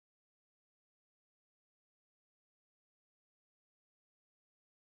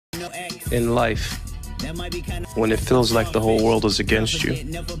in life when it feels like the whole world is against you?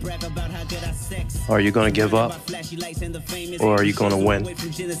 Are you going to give up, or are you going to win?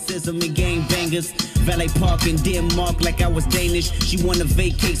 Valet parking, Denmark like I was Danish. She wanna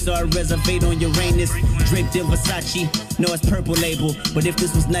vacate, so I reservate on Uranus. Draped in Versace, no, it's purple label. But if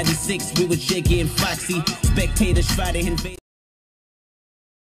this was 96, we was Jiggy and Foxy. Spectators try to invade.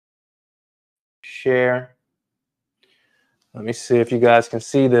 Share. Let me see if you guys can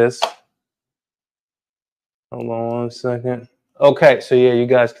see this. Hold on 1 second. Okay, so yeah, you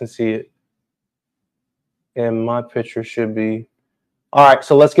guys can see it. And my picture should be. All right,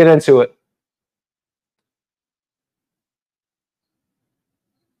 so let's get into it.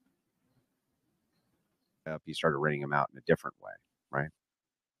 You started renting them out in a different way, right?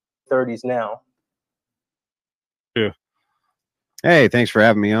 30s now. Yeah. Hey, thanks for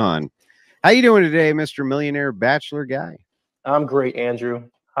having me on. How you doing today, Mr. Millionaire Bachelor guy? I'm great, Andrew.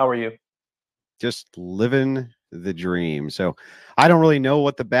 How are you? Just living the dream. So I don't really know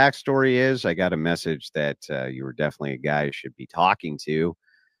what the backstory is. I got a message that you were definitely a guy you should be talking to.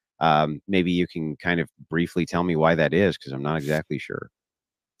 Maybe you can kind of briefly tell me why that is, because I'm not exactly sure.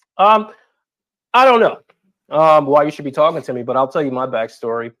 I don't know why you should be talking to me, but I'll tell you my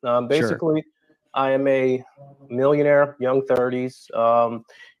backstory. Basically, sure. I am a millionaire, young 30s,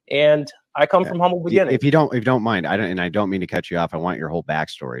 and I come from humble beginnings. If you don't mind, I don't mean to cut you off. I want your whole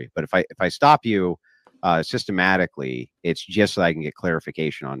backstory. But if I stop you systematically, it's just so I can get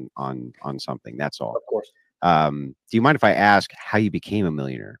clarification on something. That's all. Of course. Do you mind if I ask how you became a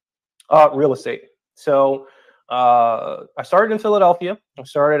millionaire? Real estate. So I started in Philadelphia. I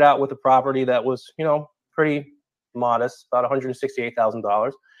started out with a property that was, pretty modest, about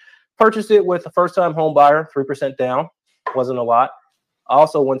 $168,000. Purchased it with a first-time home buyer, 3% down. Wasn't a lot. I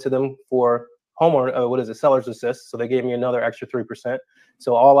also went to them for homeowner, seller's assist. So they gave me another extra 3%.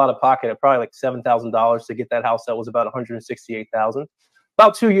 So all out of pocket, probably like $7,000 to get that house that was about $168,000.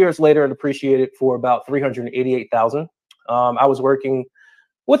 About 2 years later, it appreciated for about $388,000. I was working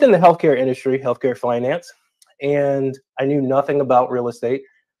within the healthcare industry, healthcare finance, and I knew nothing about real estate.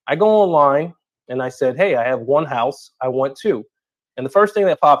 I go online and I said, hey, I have one house, I want two. And the first thing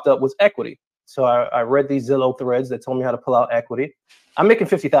that popped up was equity. So I read these Zillow threads that told me how to pull out equity. I'm making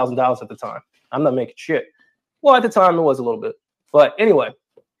 $50,000 at the time. I'm not making shit. Well, at the time it was a little bit. But anyway,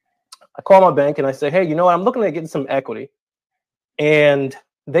 I call my bank and I say, hey, you know what? I'm looking at getting some equity. And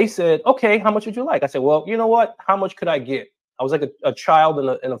they said, okay, how much would you like? I said, well, you know what? How much could I get? I was like a child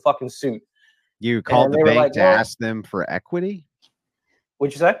in a fucking suit. You called the bank to ask them for equity?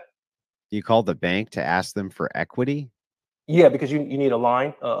 What'd you say? You called the bank to ask them for equity? Yeah, because you need a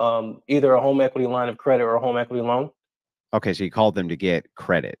line, either a home equity line of credit or a home equity loan. Okay, so you called them to get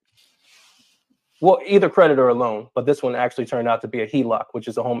credit. Well, either credit or a loan, but this one actually turned out to be a HELOC, which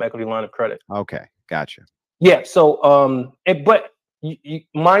is a home equity line of credit. Okay, gotcha. Yeah, so but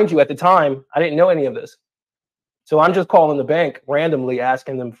mind you, at the time, I didn't know any of this. So I'm just calling the bank randomly,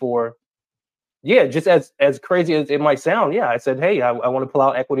 asking them for, just as crazy as it might sound. Yeah, I said, hey, I want to pull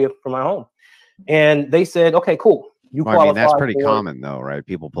out equity for my home. And they said, okay, cool. I mean, that's pretty common though, right?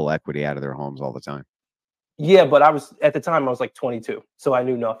 People pull equity out of their homes all the time. Yeah, but at the time I was like 22, so I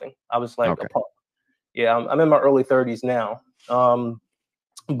knew nothing. I was like, okay. Yeah, I'm in my early 30s now.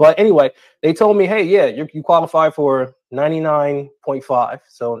 But anyway, they told me, hey, yeah, you qualify for 99.5,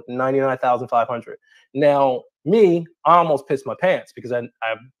 so 99,500. Now, I almost pissed my pants because I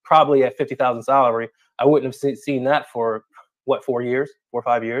probably at 50,000 salary, I wouldn't have seen that for 4 or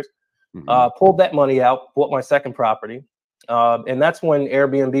 5 years. Mm-hmm. Pulled that money out, bought my second property, and that's when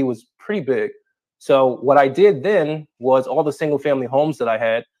Airbnb was pretty big. So what I did then was all the single family homes that I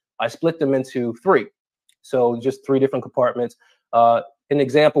had, I split them into 3. So just 3 different compartments. An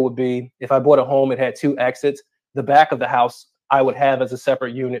example would be if I bought a home, it had 2 exits. The back of the house I would have as a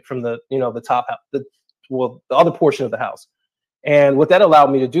separate unit from the top, the other portion of the house. And what that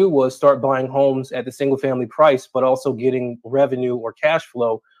allowed me to do was start buying homes at the single family price, but also getting revenue or cash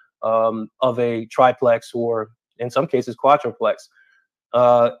flow of a triplex or in some cases quadruplex.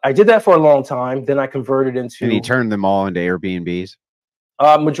 I did that for a long time. Then I converted into. And you turned them all into Airbnbs?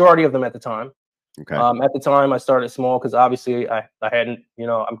 Majority of them at the time. Okay. At the time I started small because obviously I hadn't,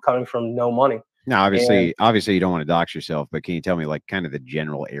 I'm coming from no money. Now, obviously you don't want to dox yourself, but can you tell me like kind of the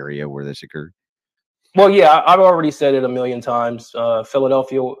general area where this occurred? Well, yeah, I've already said it a million times.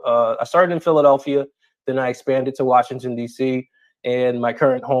 Philadelphia. I started in Philadelphia, then I expanded to Washington, D.C., and my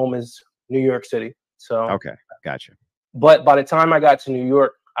current home is New York City. So okay, gotcha. But by the time I got to New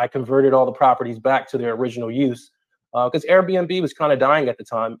York, I converted all the properties back to their original use because Airbnb was kind of dying at the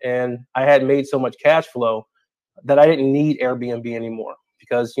time, and I had made so much cash flow that I didn't need Airbnb anymore.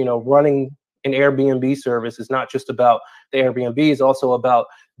 because, you know, running an Airbnb service is not just about the Airbnb, it's also about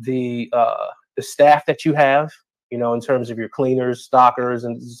the staff that you have, you know, in terms of your cleaners, stockers,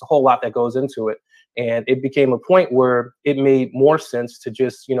 and there's a whole lot that goes into it. And it became a point where it made more sense to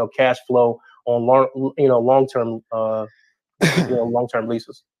just, you know, cash flow on long-term long-term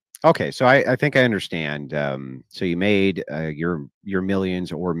leases. Okay, so I think I understand. So you made your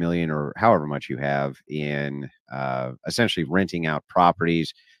millions or million or however much you have in essentially renting out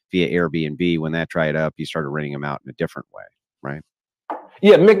properties via Airbnb. When that dried up, you started renting them out in a different way, right?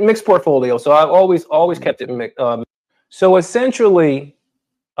 Yeah, mixed portfolio. So I've always kept it mixed. So essentially,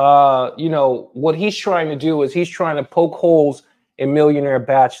 you know, what he's trying to do is he's trying to poke holes in Millionaire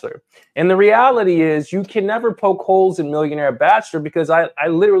Bachelor. And the reality is you can never poke holes in Millionaire Bachelor because I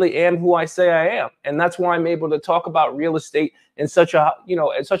literally am who I say I am. And that's why I'm able to talk about real estate in such a, you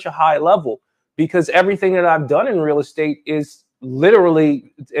know, at such a high level, because everything that I've done in real estate is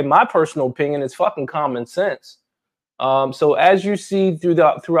literally, in my personal opinion, is fucking common sense. So as you see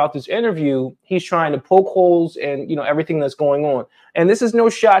throughout this interview, he's trying to poke holes in, you know, everything that's going on. And this is no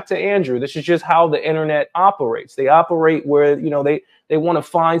shot to Andrew. This is just how the internet operates. They operate where, you know, they want to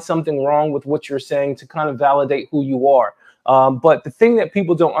find something wrong with what you're saying to kind of validate who you are. But the thing that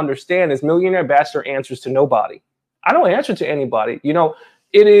people don't understand is Millionaire Bachelor answers to nobody. I don't answer to anybody. You know,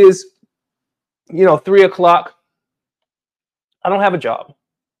 it is, you know, 3 o'clock. I don't have a job.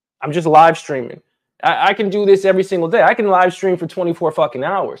 I'm just live streaming. I can do this every single day. I can live stream for 24 fucking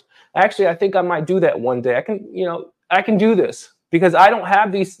hours. Actually, I think I might do that one day. I can do this because I don't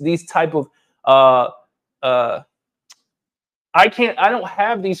have these type of I don't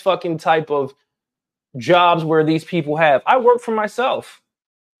have these fucking type of jobs where these people have. I work for myself.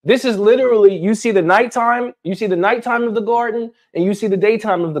 This is literally, you see the nighttime of the garden and you see the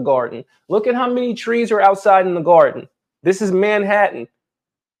daytime of the garden. Look at how many trees are outside in the garden. This is Manhattan.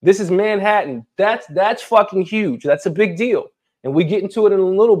 This is Manhattan. That's fucking huge. That's a big deal. And we get into it in a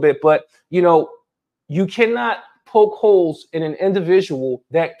little bit, but you know, you cannot poke holes in an individual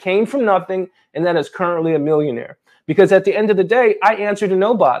that came from nothing and that is currently a millionaire. Because at the end of the day, I answer to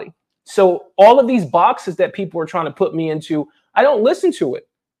nobody. So all of these boxes that people are trying to put me into, I don't listen to it.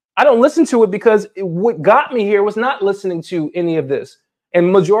 I don't listen to it because what got me here was not listening to any of this. And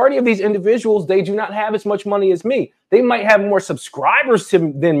majority of these individuals, they do not have as much money as me. They might have more subscribers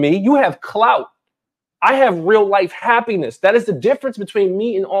than me. You have clout. I have real life happiness. That is the difference between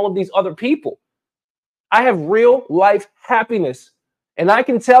me and all of these other people. I have real life happiness. And I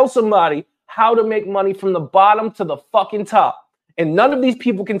can tell somebody how to make money from the bottom to the fucking top. And none of these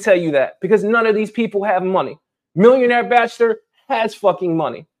people can tell you that because none of these people have money. Millionaire Bachelor has fucking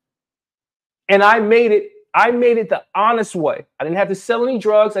money. And I made it the honest way. I didn't have to sell any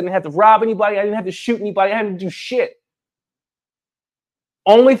drugs. I didn't have to rob anybody. I didn't have to shoot anybody. I didn't have to do shit.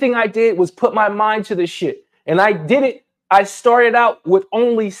 Only thing I did was put my mind to this shit. And I did it. I started out with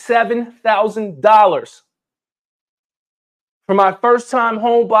only $7,000. For my first time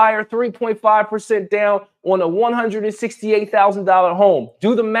home buyer, 3.5% down on a $168,000 home.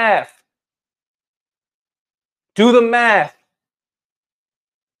 Do the math. Do the math.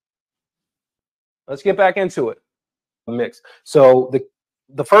 Let's get back into it. Mix. So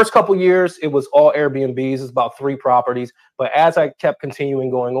the first couple years, it was all Airbnbs. It's about 3 properties. But as I kept continuing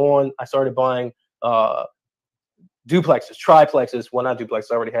going on, I started buying duplexes, triplexes. Well, not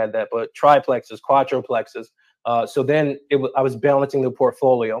duplexes. I already had that, but triplexes, quadruplexes. So then I was balancing the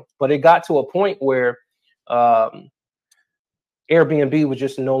portfolio. But it got to a point where Airbnb was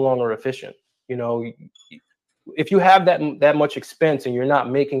just no longer efficient. You know, if you have that much expense and you're not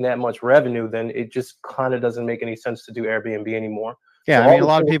making that much revenue, then it just kind of doesn't make any sense to do Airbnb anymore. Yeah, so I mean, a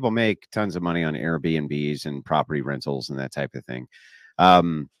lot of people make tons of money on Airbnbs and property rentals and that type of thing.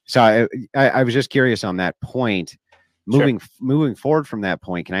 So I was just curious on that point. Moving forward from that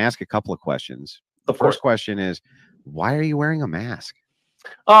point, can I ask a couple of questions? The first question is, why are you wearing a mask?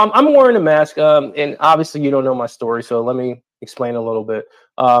 I'm wearing a mask, and obviously you don't know my story, so let me explain a little bit.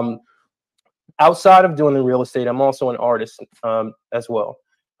 Outside of doing the real estate, I'm also an artist as well.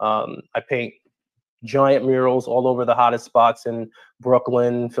 I paint giant murals all over the hottest spots in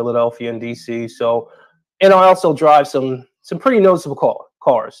Brooklyn, Philadelphia, and DC. So, and I also drive some pretty noticeable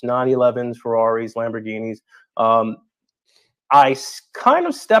cars, 911s, Ferraris, Lamborghinis. I kind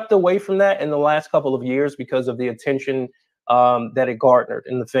of stepped away from that in the last couple of years because of the attention that it garnered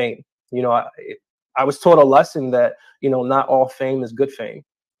and the fame. You know, I was taught a lesson that, you know, not all fame is good fame.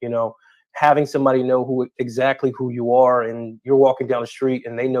 You know, having somebody know exactly who you are and you're walking down the street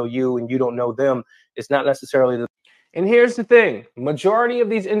and they know you and you don't know them, it's not necessarily the. And here's the thing. Majority of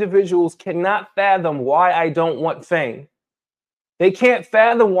these individuals cannot fathom why I don't want fame. They can't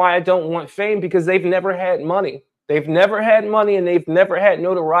fathom why I don't want fame because they've never had money. They've never had money and they've never had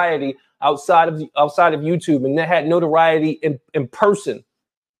notoriety outside of YouTube, and they had notoriety in person.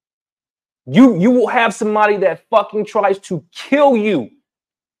 You will have somebody that fucking tries to kill you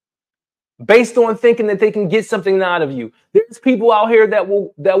based on thinking that they can get something out of you. There's people out here that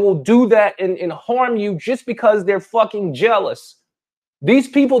will do that and harm you just because they're fucking jealous. These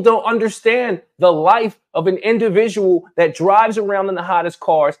people don't understand the life of an individual that drives around in the hottest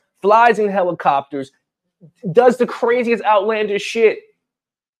cars, flies in helicopters, does the craziest outlandish shit.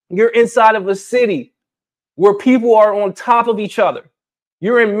 You're inside of a city where people are on top of each other.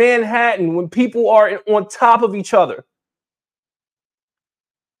 You're in Manhattan when people are on top of each other.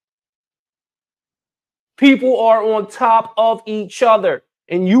 People are on top of each other.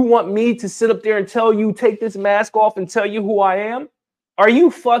 And you want me to sit up there and tell you, take this mask off and tell you who I am? Are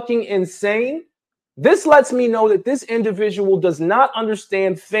you fucking insane? This lets me know that this individual does not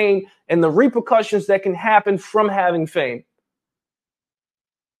understand fame and the repercussions that can happen from having fame.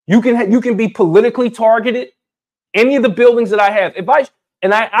 You can be politically targeted. Any of the buildings that I have,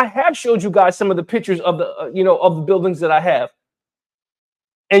 I have showed you guys some of the pictures of the of the buildings that I have.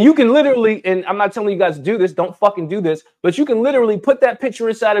 And you can literally, and I'm not telling you guys to do this, don't fucking do this, but you can literally put that picture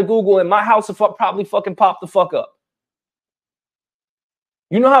inside of Google and my house will probably fucking pop the fuck up.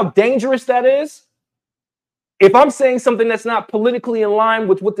 You know how dangerous that is? If I'm saying something that's not politically in line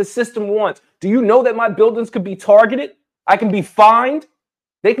with what the system wants, do you know that my buildings could be targeted? I can be fined.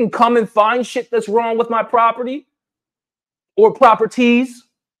 They can come and find shit that's wrong with my property or properties.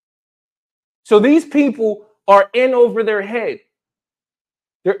 So these people are in over their head.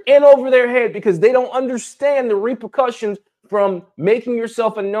 They're in over their head because they don't understand the repercussions from making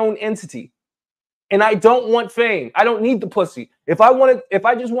yourself a known entity. And I don't want fame. I don't need the pussy. If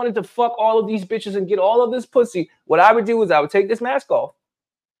I just wanted to fuck all of these bitches and get all of this pussy, what I would do is I would take this mask off.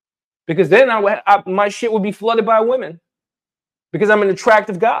 Because then my shit would be flooded by women. Because I'm an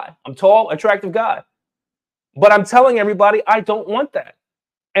attractive guy. I'm tall, attractive guy. But I'm telling everybody I don't want that.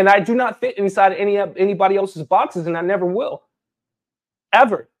 And I do not fit inside anybody else's boxes, and I never will.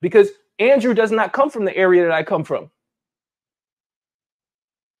 Ever. Because Andrew does not come from the area that I come from.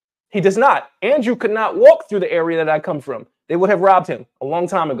 He does not. Andrew could not walk through the area that I come from. They would have robbed him a long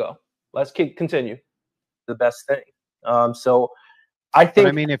time ago. Let's continue. The best thing. So I think. But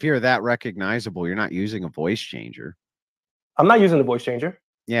I mean, if you're that recognizable, you're not using a voice changer. I'm not using the voice changer.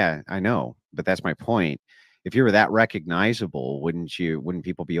 Yeah, I know. But that's my point. If you were that recognizable, wouldn't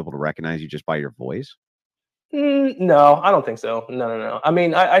people be able to recognize you just by your voice? No, I don't think so. No. I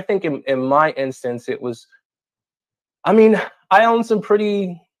mean, I think in my instance, it was. I mean, I own some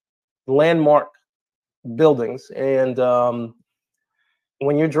pretty landmark buildings, and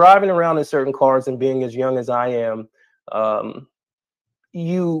when you're driving around in certain cars and being as young as I am,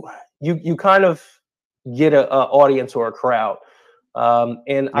 you kind of get an audience or a crowd.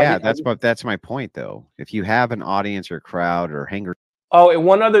 And yeah, that's my point though. If you have an audience or crowd or hanger. Oh, and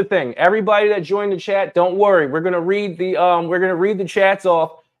one other thing, everybody that joined the chat, don't worry, we're gonna read the chats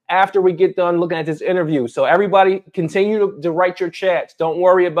off after we get done looking at this interview. So everybody continue to write your chats. Don't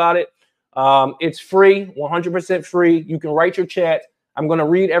worry about it. It's free, 100% free. You can write your chat. I'm going to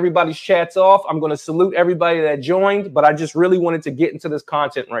read everybody's chats off. I'm going to salute everybody that joined, but I just really wanted to get into this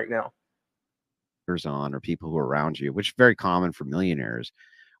content right now. On or people who are around you, which is very common for millionaires.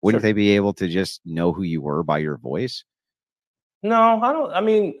 Wouldn't they be able to just know who you were by your voice? No, I don't. I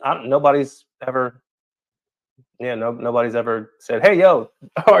mean, nobody's ever. Yeah, nobody's ever said, "Hey, yo,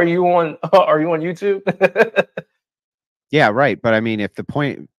 are you on YouTube?" Yeah, right. But I mean, if the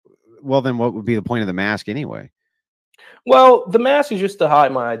point, well, then what would be the point of the mask anyway? Well, the mask is just to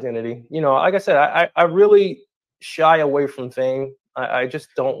hide my identity. You know, like I said, I really shy away from fame. I just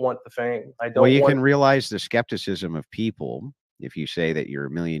don't want the fame. I don't. Well, you can realize the skepticism of people if you say that you're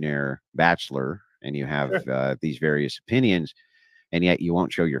a millionaire bachelor and you have these various opinions, and yet you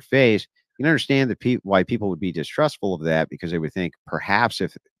won't show your face. You can understand why people would be distrustful of that, because they would think perhaps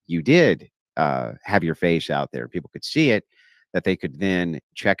if you did have your face out there, people could see it, that they could then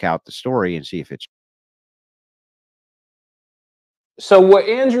check out the story and see if it's. So what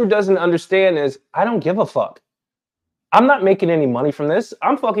Andrew doesn't understand is I don't give a fuck. I'm not making any money from this.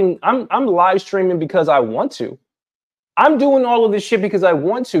 I'm live streaming because I want to. I'm doing all of this shit because I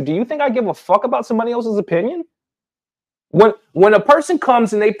want to. Do you think I give a fuck about somebody else's opinion? When a person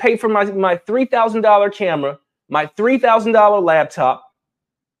comes and they pay for my $3,000 camera, my $3,000 laptop,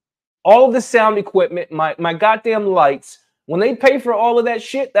 all of the sound equipment, my goddamn lights, when they pay for all of that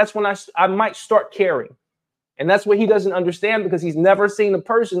shit, that's when I might start caring. And that's what he doesn't understand, because he's never seen a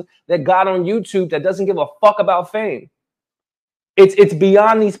person that got on YouTube that doesn't give a fuck about fame. It's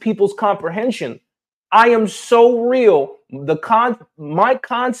beyond these people's comprehension. I am so real. My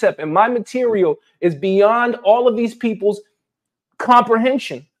concept and my material is beyond all of these people's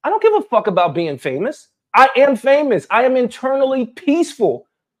comprehension. I don't give a fuck about being famous. I am famous. I am internally peaceful.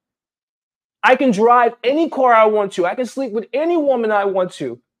 I can drive any car I want to. I can sleep with any woman I want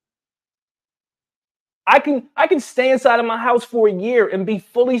to. I can stay inside of my house for a year and be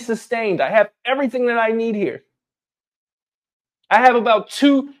fully sustained. I have everything that I need here. I have about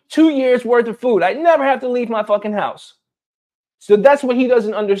two years worth of food. I never have to leave my fucking house. So that's what he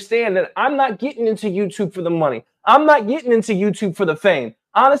doesn't understand, that I'm not getting into YouTube for the money. I'm not getting into YouTube for the fame.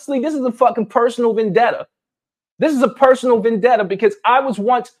 Honestly, this is a fucking personal vendetta. This is a personal vendetta because I was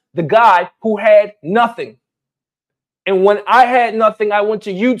once the guy who had nothing. And when I had nothing, I went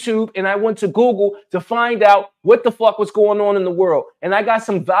to YouTube and I went to Google to find out what the fuck was going on in the world. And I got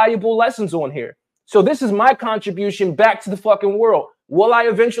some valuable lessons on here. So this is my contribution back to the fucking world. Will I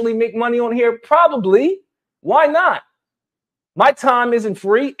eventually make money on here? Probably. Why not? My time isn't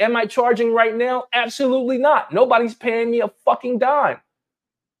free. Am I charging right now? Absolutely not. Nobody's paying me a fucking dime.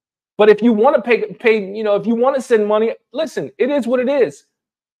 But if you want to pay, you know, if you want to send money, listen, it is what it is.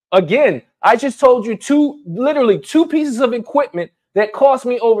 Again, I just told you literally two pieces of equipment that cost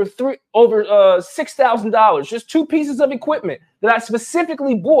me over $6,000. Just two pieces of equipment that I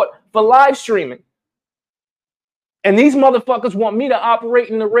specifically bought for live streaming. And these motherfuckers want me to operate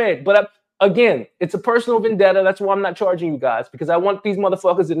in the red. But again, it's a personal vendetta. That's why I'm not charging you guys, because I want these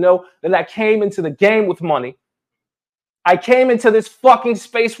motherfuckers to know that I came into the game with money. I came into this fucking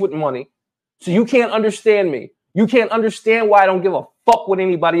space with money. So you can't understand me. You can't understand why I don't give a fuck what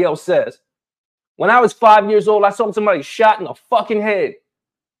anybody else says. When I was 5 years old, I saw somebody shot in the fucking head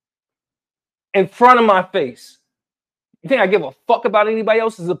in front of my face. You think I give a fuck about anybody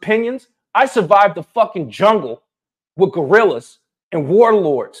else's opinions? I survived the fucking jungle with gorillas and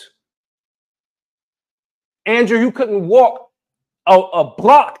warlords. Andrew, you couldn't walk a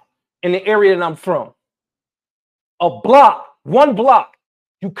block in the area that I'm from. A block, one block.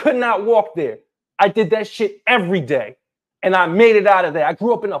 You could not walk there. I did that shit every day. And I made it out of there. I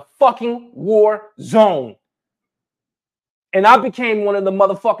grew up in a fucking war zone. And I became one of the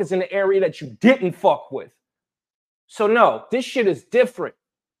motherfuckers in the area that you didn't fuck with. So no, this shit is different.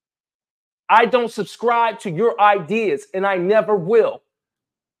 I don't subscribe to your ideas, and I never will.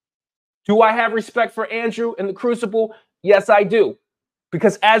 Do I have respect for Andrew and the Crucible? Yes, I do.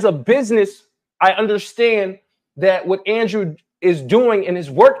 Because as a business, I understand that what Andrew is doing in his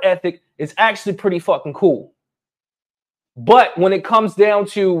work ethic is actually pretty fucking cool. But when it comes down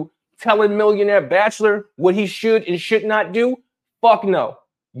to telling Millionaire Bachelor what he should and should not do, fuck no.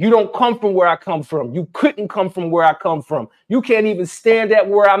 You don't come from where I come from. You couldn't come from where I come from. You can't even stand at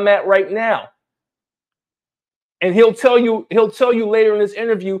where I'm at right now. And he'll tell you later in this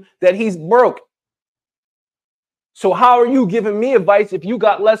interview that he's broke. So how are you giving me advice if you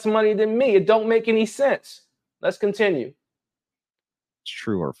got less money than me? It don't make any sense. Let's continue. It's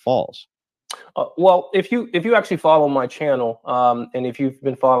true or false? Well, if you actually follow my channel, and if you've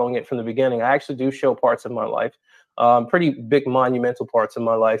been following it from the beginning, I actually do show parts of my life, pretty big monumental parts of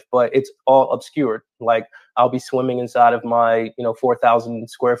my life, but it's all obscured. Like I'll be swimming inside of my 4,000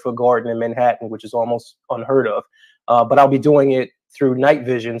 square foot garden in Manhattan, which is almost unheard of. But I'll be doing it through night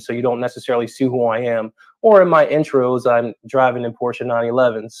vision, so you don't necessarily see who I am. Or in my intros, I'm driving in Porsche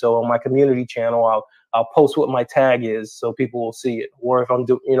 911. So on my community channel, I'll post what my tag is so people will see it. Or if I'm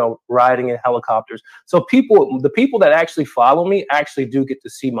riding in helicopters. So the people that actually follow me actually do get to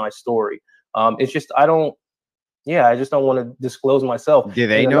see my story. It's just I just don't want to disclose myself. Do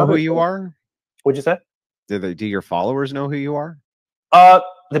they know who you are? What'd you say? Do your followers know who you are?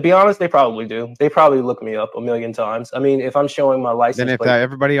 To be honest, they probably do. They probably look me up a million times. I mean, if I'm showing my license then if plate,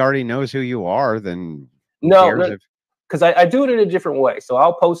 everybody already knows who you are, then no, because I do it in a different way. So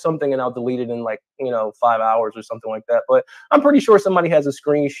I'll post something and I'll delete it in 5 hours or something like that. But I'm pretty sure somebody has a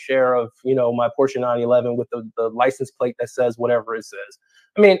screen share of my Porsche 911 with the license plate that says whatever it says.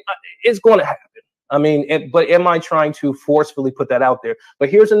 I mean, it's going to happen. I mean, but am I trying to forcefully put that out there? But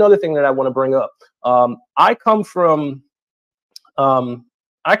here's another thing that I want to bring up. I come from a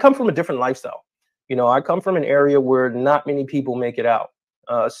different lifestyle. I come from an area where not many people make it out.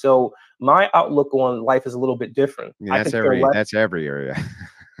 So my outlook on life is a little bit different. Yeah, that's every area.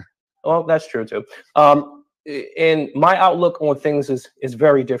 Well, that's true too. And my outlook on things is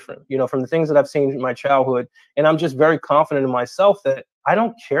very different, from the things that I've seen in my childhood. And I'm just very confident in myself that I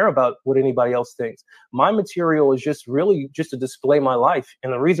don't care about what anybody else thinks. My material is just to display my life.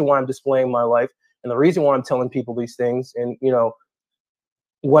 And the reason why I'm displaying my life and the reason why I'm telling people these things. And,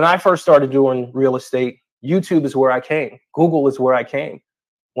 when I first started doing real estate, YouTube is where I came. Google is where I came.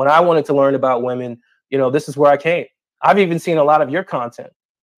 When I wanted to learn about women, you know, this is where I came. I've even seen a lot of your content,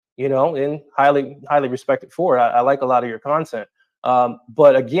 you know, and highly respected for it. I like a lot of your content.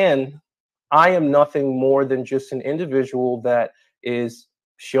 But again, I am nothing more than just an individual that is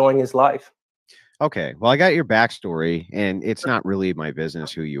showing his life. Okay. Well, I got your backstory, and it's not really my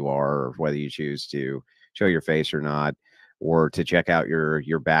business who you are or whether you choose to show your face or not, or to check out your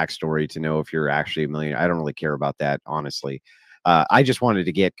backstory to know if you're actually a millionaire. I don't really care about that, honestly. I just wanted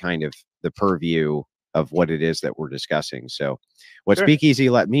to get kind of the purview of what it is that we're discussing. So what Speakeasy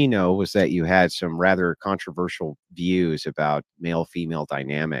let me know was that you had some rather controversial views about male-female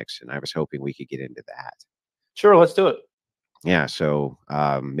dynamics, and I was hoping we could get into that. Sure, let's do it. Yeah, so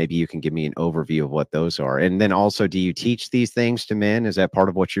maybe you can give me an overview of what those are. And then also, do you teach these things to men? Is that part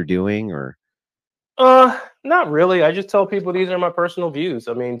of what you're doing, or? Not really. I just tell people these are my personal views.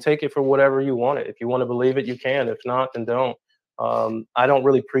 I mean, take it for whatever you want it. If you want to believe it, you can. If not, then don't. I don't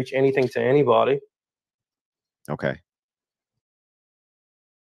really preach anything to anybody. Okay.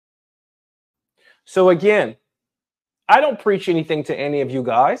 So again, I don't preach anything to any of you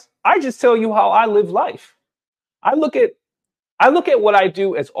guys. I just tell you how I live life. I look at what I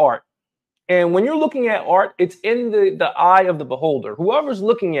do as art. And when you're looking at art, it's in the eye of the beholder, whoever's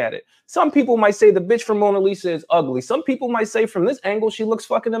looking at it. Some people might say the bitch from Mona Lisa is ugly. Some people might say from this angle, she looks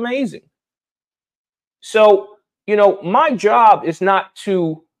fucking amazing. So, you know, my job is not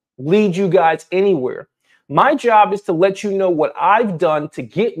to lead you guys anywhere. My job is to let you know what I've done to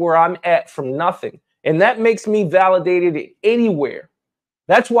get where I'm at from nothing. And that makes me validated anywhere.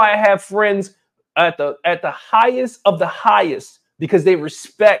 That's why I have friends at the highest of the highest, because they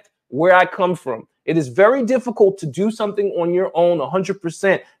respect where I come from. It is very difficult to do something on your own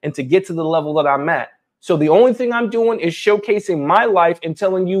 100% and to get to the level that I'm at. So the only thing I'm doing is showcasing my life and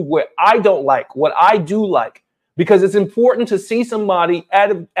telling you what I don't like, what I do like, because it's important to see somebody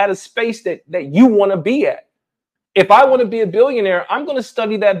at a space that you want to be at. If I want to be a billionaire, I'm going to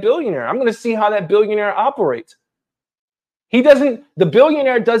study that billionaire. I'm going to see how that billionaire operates. The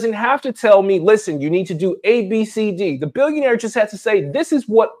billionaire doesn't have to tell me, listen, you need to do A, B, C, D. The billionaire just has to say, this is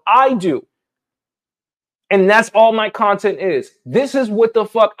what I do. And that's all my content is. This is what the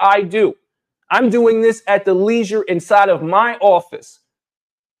fuck I do. I'm doing this at the leisure inside of my office,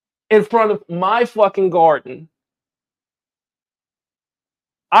 in front of my fucking garden.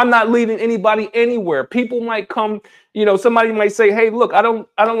 I'm not leading anybody anywhere. People might come, you know, somebody might say, hey, look, I don't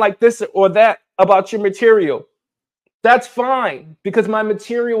like this or that about your material. That's fine, because my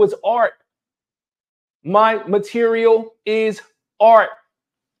material is art. My material is art.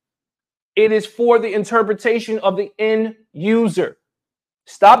 It is for the interpretation of the end user.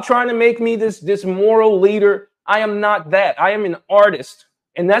 Stop trying to make me this moral leader. I am not that. I am an artist.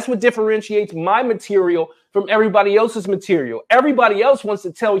 And that's what differentiates my material from everybody else's material. Everybody else wants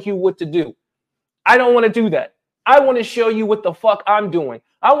to tell you what to do. I don't want to do that. I want to show you what the fuck I'm doing.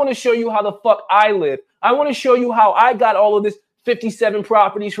 I want to show you how the fuck I live. I want to show you how I got all of this 57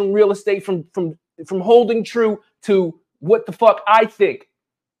 properties from real estate, from holding true to what the fuck I think.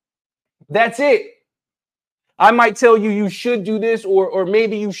 That's it. I might tell you you should do this or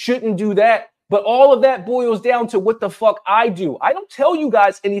maybe you shouldn't do that. But all of that boils down to what the fuck I do. I don't tell you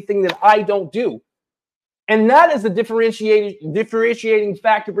guys anything that I don't do. And that is the differentiating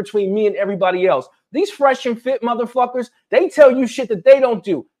factor between me and everybody else. These fresh and fit motherfuckers, they tell you shit that they don't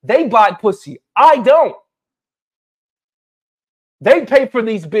do. They buy pussy. I don't. They pay for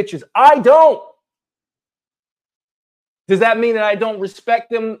these bitches. I don't. Does that mean that I don't respect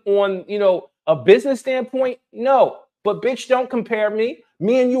them on, you know, a business standpoint? No. But bitch, don't compare me.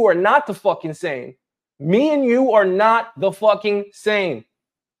 Me and you are not the fucking same. Me and you are not the fucking same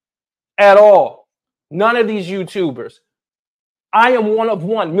at all. None of these YouTubers. I am one of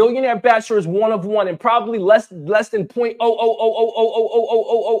one. Millionaire Bachelor is one of one, and probably less than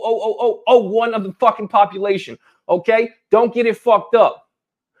 0.00000000001 of the fucking population. Okay? Don't get it fucked up.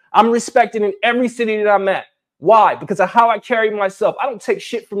 I'm respected in every city that I'm at. Why? Because of how I carry myself. I don't take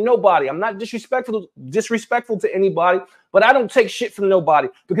shit from nobody. I'm not disrespectful to anybody, but I don't take shit from nobody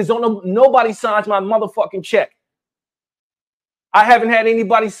because nobody signs my motherfucking check. I haven't had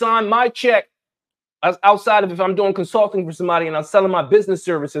anybody sign my check outside of if I'm doing consulting for somebody and I'm selling my business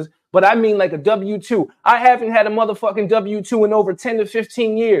services, but I mean like a W-2. I haven't had a motherfucking W-2 in over 10 to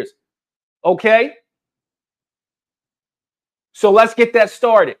 15 years. Okay? So let's get that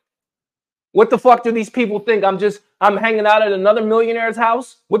started. What the fuck do these people think? I'm hanging out at another millionaire's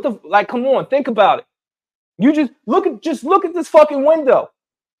house? Like, come on, think about it. You just look at this fucking window.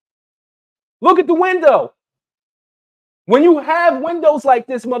 Look at the window. When you have windows like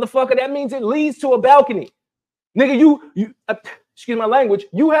this, motherfucker, that means it leads to a balcony. Nigga, you excuse my language,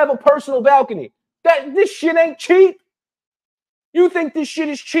 you have a personal balcony. This shit ain't cheap. You think this shit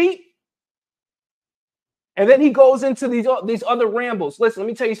is cheap? And then he goes into these other rambles. Listen, let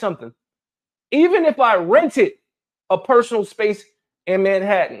me tell you something. Even if I rented a personal space in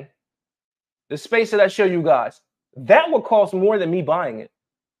Manhattan, the space that I show you guys, that would cost more than me buying it.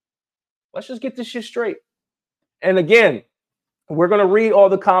 Let's just get this shit straight. And again, we're going to read all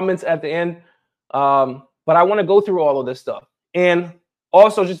the comments at the end, but I want to go through all of this stuff. And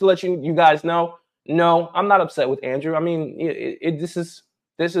also, just to let you guys know, no, I'm not upset with Andrew. I mean, this is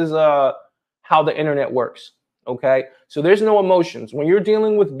how the internet works. Okay, so there's no emotions when you're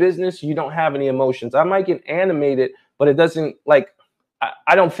dealing with business. You don't have any emotions. I might get animated, but it doesn't like.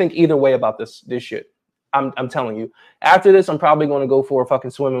 I don't think either way about this shit. I'm telling you. After this, I'm probably going to go for a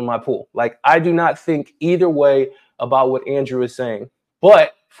fucking swim in my pool. Like, I do not think either way about what Andrew is saying.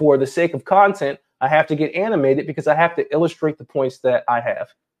 But for the sake of content, I have to get animated because I have to illustrate the points that I have.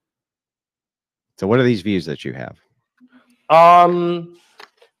 So what are these views that you have?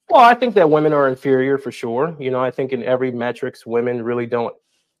 Well, I think that women are inferior for sure. You know, I think in every metrics, women really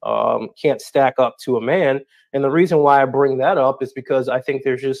can't stack up to a man. And the reason why I bring that up is because I think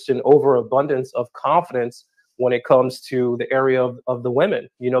there's just an overabundance of confidence when it comes to the area of the women,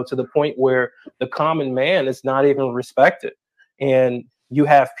 you know, to the point where the common man is not even respected. And you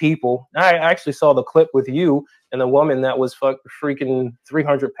have people, I actually saw the clip with you and a woman that was freaking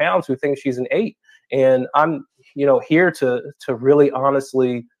 300 pounds who thinks she's an 8. And I'm, you know, here to really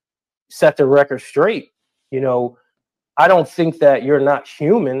honestly set the record straight. You know, I don't think that you're not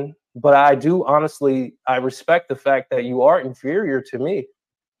human, but I do honestly, I respect the fact that you are inferior to me.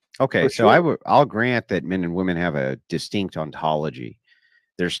 Okay, so sure. I'll grant that men and women have a distinct ontology.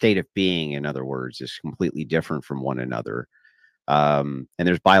 Their state of being, in other words, is completely different from one another. And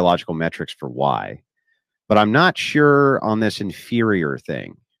there's biological metrics for why. But I'm not sure on this inferior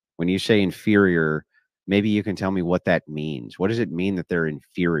thing. When you say inferior, maybe you can tell me what that means. What does it mean that they're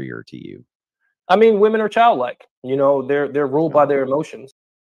inferior to you? I mean, women are childlike. You know, they're ruled by their emotions.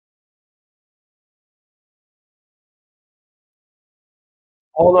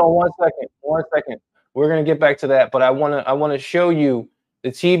 Hold on 1 second. 1 second. We're gonna get back to that, but I wanna show you the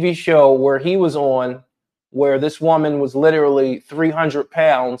TV show where he was on, where this woman was literally 300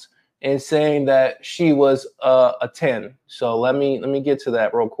 pounds and saying that she was a 10. So let me get to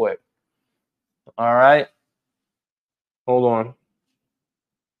that real quick. All right. Hold on.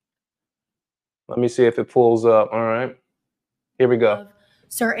 Let me see if it pulls up. All right. Here we go.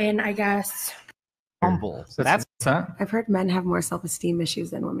 Certain, I guess. Humble. So that's I've heard men have more self-esteem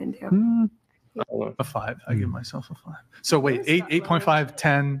issues than women do. A 5. I give myself a 5. So wait, 8.5,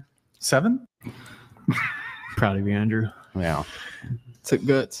 10, 7? Proud of you, Andrew. Yeah. It's a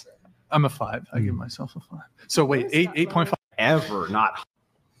guts. I'm a 5. I give myself a 5. So wait, 8.5 Ever not.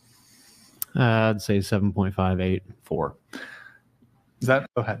 I'd say 7.5, 8, 4. Is that?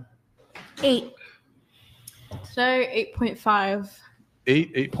 Go ahead. 8. So 8.5.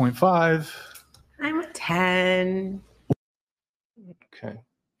 8.5. I'm a 10. Okay.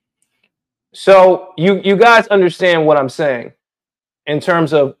 So you guys understand what I'm saying in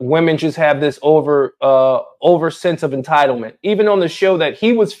terms of women just have this over sense of entitlement. Even on the show that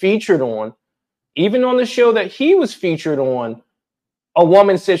he was featured on, a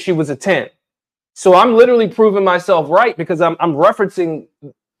woman said she was a 10. So I'm literally proving myself right because I'm referencing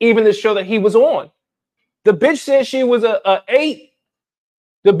even the show that he was on. The bitch said she was a 8.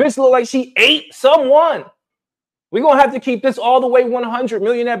 The bitch looked like she ate someone. We're going to have to keep this all the way 100.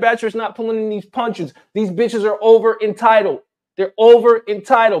 Millionaire Bachelor's not pulling in these punches. These bitches are over entitled. They're over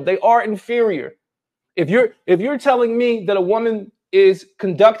entitled. They are inferior. If you're telling me that a woman is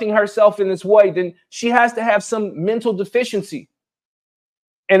conducting herself in this way, then she has to have some mental deficiency.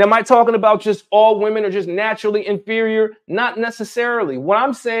 And am I talking about just all women are just naturally inferior? Not necessarily. What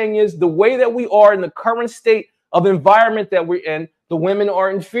I'm saying is the way that we are in the current state of environment that we're in, the women are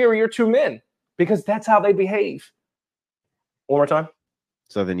inferior to men because that's how they behave. One more time.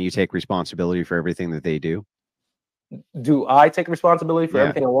 So then you take responsibility for everything that they do? Do I take responsibility for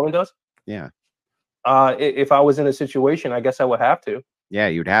everything a woman does? Yeah. If I was in a situation, I guess I would have to. Yeah,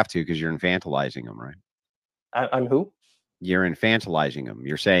 you'd have to because you're infantilizing them, right? I'm who? You're infantilizing them.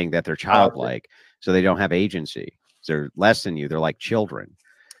 You're saying that they're childlike, so they don't have agency. So they're less than you. They're like children.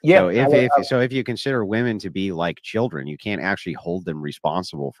 Yeah. So if you consider women to be like children, you can't actually hold them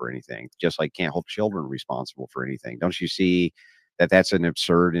responsible for anything. Just like can't hold children responsible for anything. Don't you see that that's an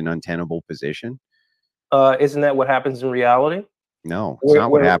absurd and untenable position? Isn't that what happens in reality? No, it's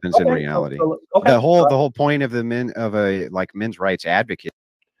not what happens in reality. Okay. The whole point of the men's rights advocate.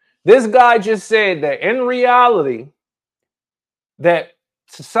 This guy just said that in reality, that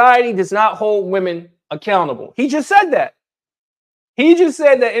society does not hold women accountable. He just said that. He just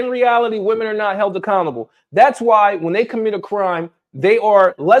said that in reality, women are not held accountable. That's why when they commit a crime, they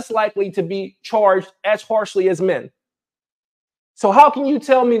are less likely to be charged as harshly as men. So how can you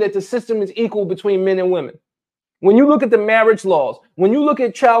tell me that the system is equal between men and women? When you look at the marriage laws, when you look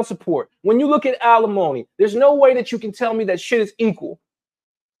at child support, when you look at alimony, there's no way that you can tell me that shit is equal.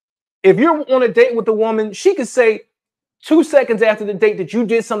 If you're on a date with a woman, she could say 2 seconds after the date that you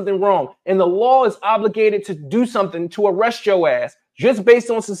did something wrong, and the law is obligated to do something to arrest your ass just based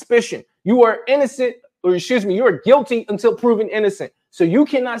on suspicion. You are innocent, or excuse me, you're guilty until proven innocent. So you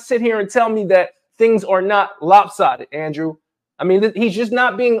cannot sit here and tell me that things are not lopsided, Andrew. I mean, he's just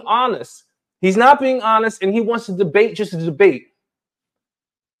not being honest. He's not being honest, and he wants to debate just to debate.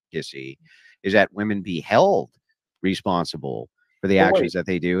 You see, is that women be held responsible for the actions that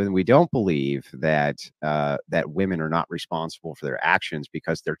they do, and we don't believe that that women are not responsible for their actions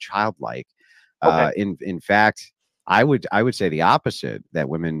because they're childlike. Okay. In fact, I would say the opposite, that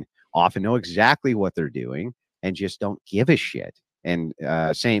women often know exactly what they're doing and just don't give a shit. And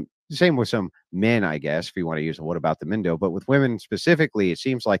same with some men, I guess, if you want to use what about the Mindo, but with women specifically, it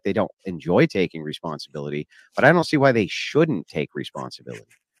seems like they don't enjoy taking responsibility, but I don't see why they shouldn't take responsibility.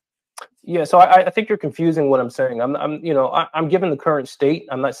 Yeah, so I think you're confusing what I'm saying. I'm given the current state.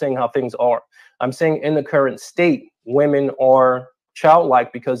 I'm not saying how things are. I'm saying in the current state, women are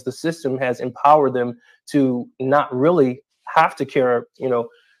childlike because the system has empowered them to not really have to care,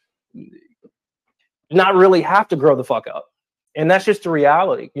 not really have to grow the fuck up. And that's just the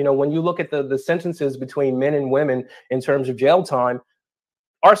reality. When you look at the sentences between men and women in terms of jail time,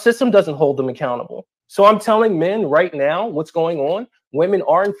 our system doesn't hold them accountable. So I'm telling men right now what's going on. Women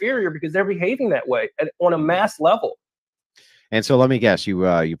are inferior because they're behaving that way on a mass level. And so let me guess,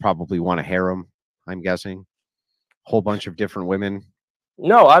 you probably want a harem, I'm guessing. Whole bunch of different women.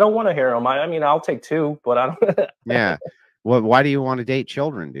 No, I don't want a harem. I mean, I'll take two, but I don't. Yeah. Well, why do you want to date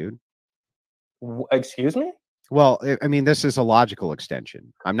children, dude? Excuse me? Well, I mean, this is a logical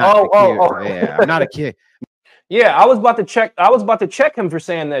extension. I'm not. Yeah, I'm not a kid. Yeah, I was about to check him for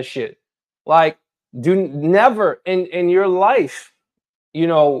saying that shit. Like, do never in your life,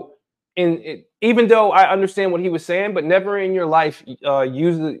 even though I understand what he was saying, but never in your life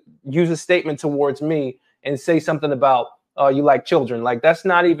use a statement towards me and say something about you like children. Like, that's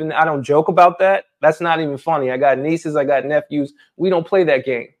not even. I don't joke about that. That's not even funny. I got nieces. I got nephews. We don't play that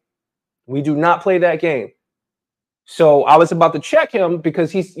game. We do not play that game. So I was about to check him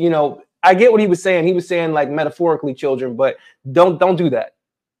because he's, I get what he was saying. He was saying like metaphorically children, but don't do that.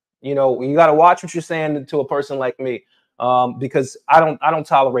 You got to watch what you're saying to a person like me, because I don't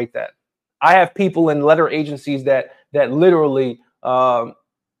tolerate that. I have people in letter agencies that literally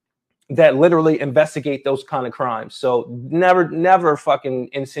investigate those kind of crimes. So never fucking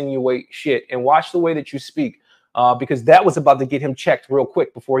insinuate shit, and watch the way that you speak, because that was about to get him checked real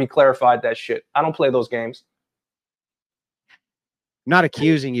quick before he clarified that shit. I don't play those games. Not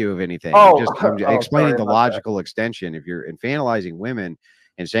accusing you of anything. I'm explaining the logical extension. If you're infantilizing women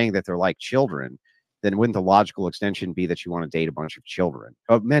and saying that they're like children, then wouldn't the logical extension be that you want to date a bunch of children,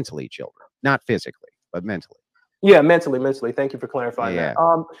 mentally children, not physically, but mentally? Yeah, mentally. Thank you for clarifying that.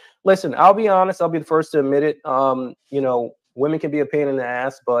 Listen, I'll be honest. I'll be the first to admit it. Women can be a pain in the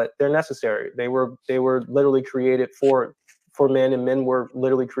ass, but they're necessary. They were literally created for men, and men were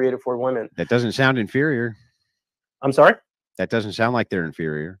literally created for women. That doesn't sound inferior. I'm sorry? That doesn't sound like they're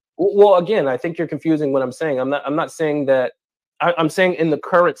inferior. Well, again, I think you're confusing what I'm saying. I'm not saying that. I'm saying in the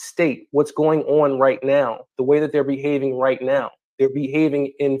current state, what's going on right now, the way that they're behaving right now, they're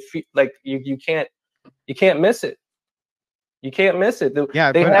behaving like you can't miss it. You can't miss it. But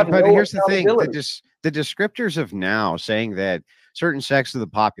here's the thing: the descriptors of now saying that certain sects of the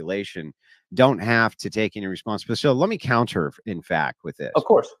population don't have to take any responsibility. So let me counter, in fact, with this. Of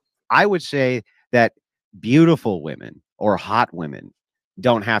course, I would say that beautiful women or hot women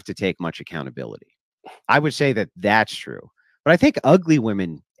don't have to take much accountability. I would say that that's true. But I think ugly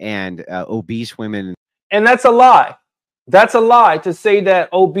women and obese women. And that's a lie. That's a lie to say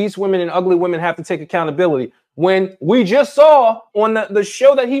that obese women and ugly women have to take accountability. When we just saw on the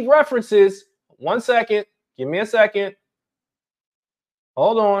show that he references, 1 second, give me a second.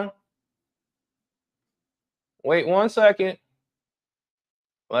 Hold on. Wait 1 second.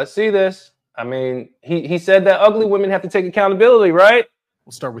 Let's see this. I mean, he said that ugly women have to take accountability, right?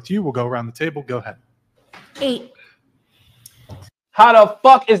 We'll start with you. We'll go around the table. Go ahead. 8. How the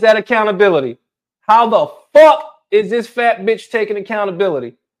fuck is that accountability? How the fuck is this fat bitch taking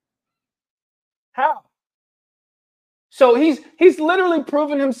accountability? How? So he's literally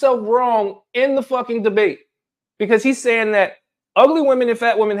proven himself wrong in the fucking debate, because he's saying that ugly women and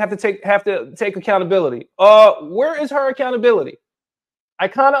fat women have to take accountability. Where is her accountability? I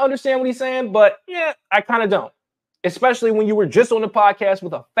kind of understand what he's saying, but yeah, I kind of don't. Especially when you were just on the podcast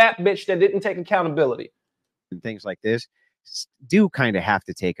with a fat bitch that didn't take accountability. And things like this do kind of have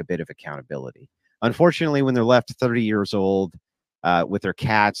to take a bit of accountability. Unfortunately, when they're left 30 years old with their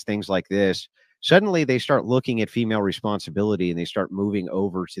cats, things like this, suddenly they start looking at female responsibility and they start moving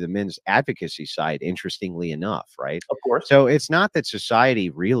over to the men's advocacy side, interestingly enough, right? Of course. So it's not that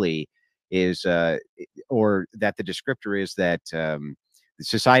society really is, or that the descriptor is that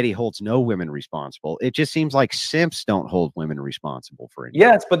society holds no women responsible. It just seems like simps don't hold women responsible for anything.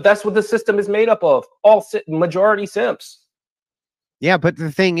 Yes, but that's what the system is made up of. All majority simps. Yeah, but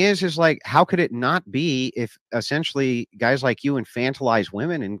the thing is like, how could it not be if essentially guys like you infantilize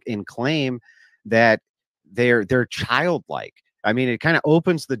women and claim that they're childlike? I mean, it kind of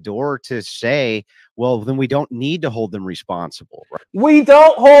opens the door to say, well, then we don't need to hold them responsible. Right? We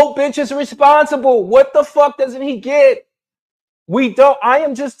don't hold bitches responsible. What the fuck doesn't he get? We don't. I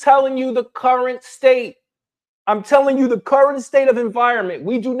am just telling you the current state. I'm telling you the current state of environment.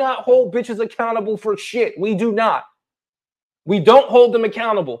 We do not hold bitches accountable for shit. We do not. We don't hold them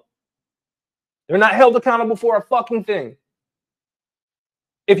accountable. They're not held accountable for a fucking thing.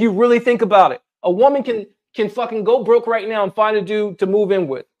 If you really think about it, a woman can fucking go broke right now and find a dude to move in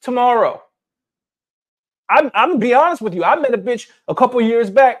with tomorrow. I'm gonna be honest with you. I met a bitch a couple years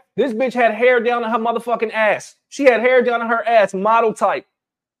back. This bitch had hair down to her motherfucking ass. She had hair down to her ass, model type.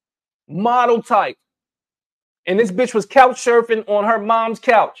 Model type. And this bitch was couch surfing on her mom's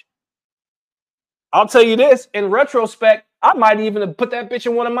couch. I'll tell you this, in retrospect, I might even have put that bitch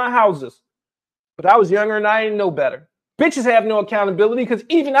in one of my houses. But I was younger and I didn't know better. Bitches have no accountability because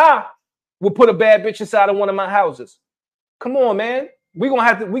even I would put a bad bitch inside of one of my houses. Come on, man. We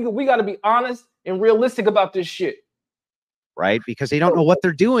gotta be honest and realistic about this shit. Right? Because they don't know what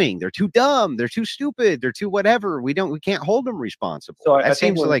they're doing. They're too dumb. They're too stupid. They're too whatever. We can't hold them responsible. So that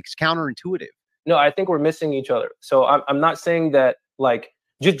seems like it's counterintuitive. No, I think we're missing each other. So I'm not saying that, like,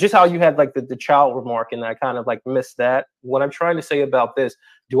 just how you had like the child remark and I kind of like missed that. What I'm trying to say about this,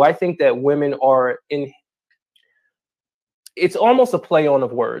 do I think that women are in, it's almost a play on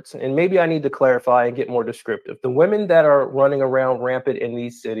of words, and maybe I need to clarify and get more descriptive. The women that are running around rampant in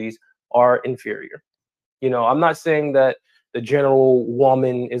these cities are inferior. You know, I'm not saying that the general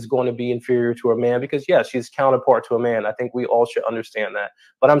woman is going to be inferior to a man, because yes, she's counterpart to a man. I think we all should understand that.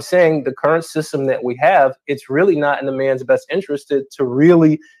 But I'm saying the current system that we have, it's really not in the man's best interest to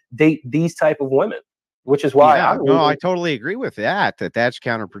really date these type of women, which is why I totally agree with that's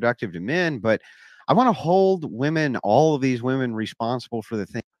counterproductive to men. But I want to hold all of these women responsible for the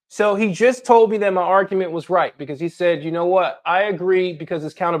thing. So he just told me that my argument was right, because he said, you know what? I agree because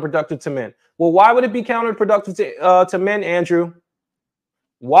it's counterproductive to men. Well, why would it be counterproductive to men, Andrew?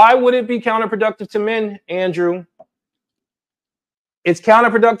 Why would it be counterproductive to men, Andrew? It's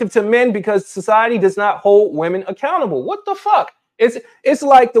counterproductive to men because society does not hold women accountable. What the fuck? It's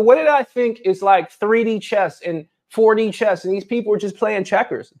like the way that I think is like 3D chess and 4D chess, and these people are just playing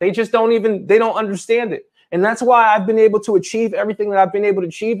checkers. They don't understand it. And that's why I've been able to achieve everything that I've been able to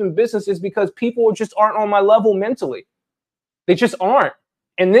achieve in business, is because people just aren't on my level mentally. They just aren't.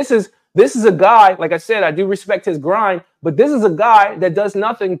 And this is a guy, like I said, I do respect his grind, but this is a guy that does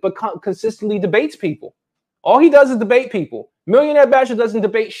nothing but consistently debates people. All he does is debate people. Millionaire Bachelor doesn't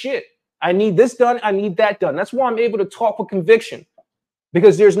debate shit. I need this done. I need that done. That's why I'm able to talk with conviction,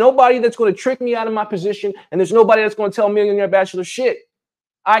 because there's nobody that's going to trick me out of my position, and there's nobody that's going to tell Millionaire Bachelor shit.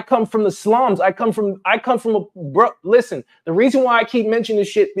 I come from the slums. Listen, the reason why I keep mentioning this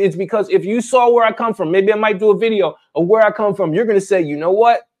shit is because if you saw where I come from, maybe I might do a video of where I come from. You're going to say, you know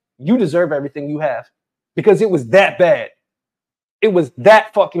what? You deserve everything you have, because it was that bad. It was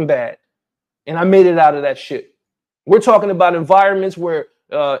that fucking bad. And I made it out of that shit. We're talking about environments where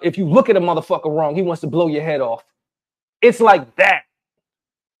if you look at a motherfucker wrong, he wants to blow your head off. It's like that.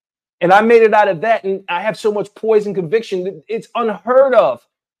 And I made it out of that. And I have so much poise and conviction that it's unheard of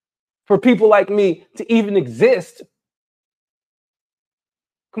for people like me to even exist.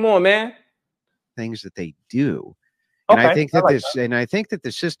 Come on, man. Things that they do. And I think that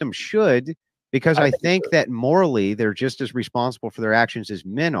the system should, because I think that morally they're just as responsible for their actions as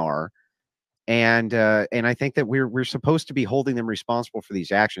men are. And I think that we're supposed to be holding them responsible for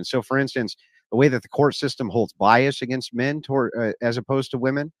these actions. So for instance, the way that the court system holds bias against men as opposed to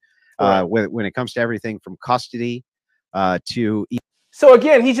women, when it comes to everything from custody to. So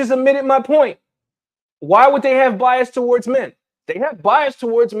again, he just admitted my point. Why would they have bias towards men? They have bias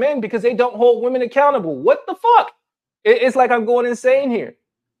towards men because they don't hold women accountable. What the fuck? It's like I'm going insane here.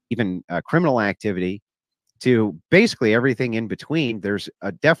 Even criminal activity to basically everything in between. There's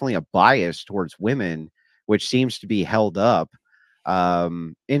definitely a bias towards women, which seems to be held up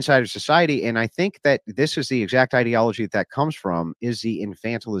inside of society. And I think that this is the exact ideology that comes from, is the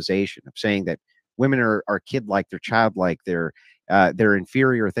infantilization of saying that women are kid-like, they're childlike, they're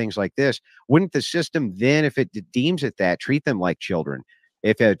inferior, things like this. Wouldn't the system then, if it deems it that, treat them like children?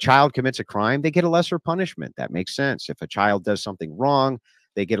 If a child commits a crime, they get a lesser punishment. That makes sense. If a child does something wrong,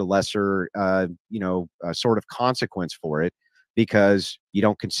 they get a lesser, sort of consequence for it, because you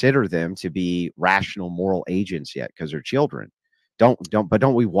don't consider them to be rational moral agents yet because they're children.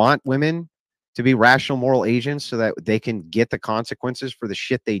 Don't we want women to be rational moral agents so that they can get the consequences for the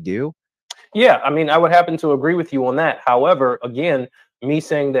shit they do? Yeah, I mean, I would happen to agree with you on that. However, again, me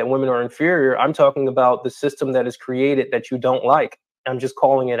saying that women are inferior, I'm talking about the system that is created that you don't like. I'm just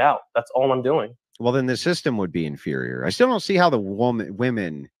calling it out. That's all I'm doing. Well, then the system would be inferior. I still don't see how the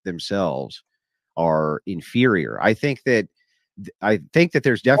women themselves are inferior. I think that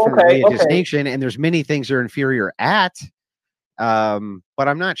there's definitely a distinction, and there's many things they're inferior at. But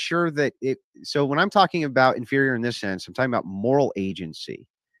I'm not sure that it. So when I'm talking about inferior in this sense, I'm talking about moral agency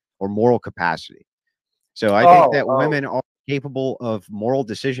or moral capacity. So I think that women are capable of moral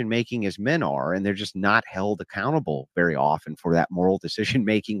decision making as men are, and they're just not held accountable very often for that moral decision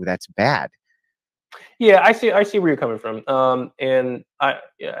making that's bad. Yeah, I see where you're coming from. And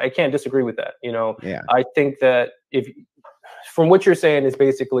I can't disagree with that. Yeah. I think that from what you're saying is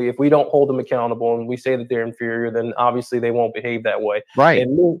basically, if we don't hold them accountable and we say that they're inferior, then obviously they won't behave that way. Right.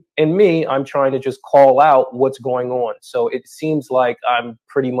 And me, I'm trying to just call out what's going on. So it seems like I'm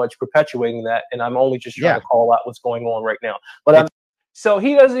pretty much perpetuating that, and I'm only just trying to call out what's going on right now. But so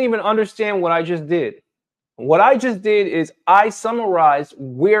he doesn't even understand what I just did. What I just did is I summarized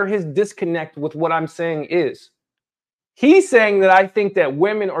where his disconnect with what I'm saying is. He's saying that I think that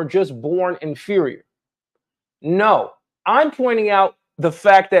women are just born inferior. No, I'm pointing out the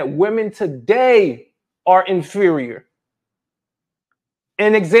fact that women today are inferior.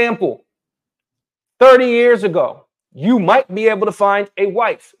 An example, 30 years ago, you might be able to find a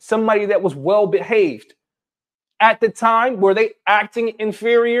wife, somebody that was well behaved. At the time, were they acting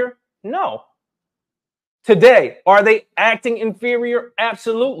inferior? No. Today, are they acting inferior?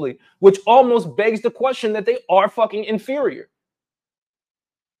 Absolutely. Which almost begs the question that they are fucking inferior.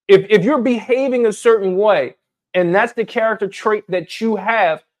 If you're behaving a certain way, and that's the character trait that you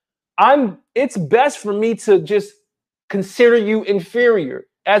have, it's best for me to just consider you inferior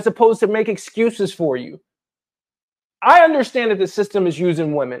as opposed to make excuses for you. I understand that the system is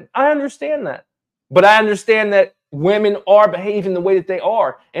using women. I understand that. But I understand that women are behaving the way that they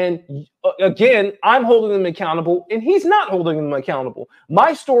are. And again, I'm holding them accountable, and he's not holding them accountable.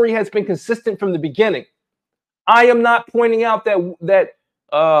 My story has been consistent from the beginning. I am not pointing out that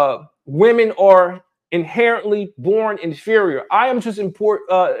women are inherently born inferior. I am just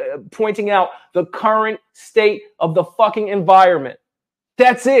pointing out the current state of the fucking environment.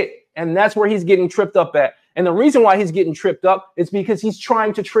 That's it. And that's where he's getting tripped up at. And the reason why he's getting tripped up is because he's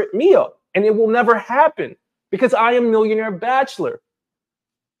trying to trip me up. And it will never happen because I am Millionaire Bachelor.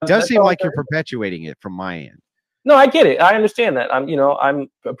 It does seem like you're perpetuating it from my end. No, I get it. I understand that. I'm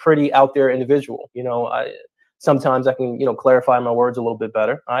a pretty out there individual. Sometimes I can, clarify my words a little bit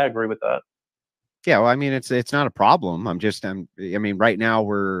better. I agree with that. Yeah, well, I mean, it's not a problem. Right now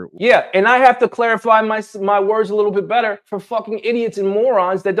we're... Yeah, and I have to clarify my words a little bit better for fucking idiots and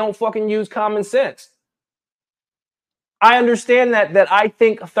morons that don't fucking use common sense. I understand that I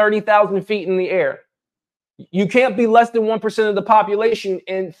think 30,000 feet in the air. You can't be less than 1% of the population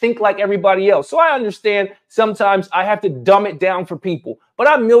and think like everybody else. So I understand sometimes I have to dumb it down for people. But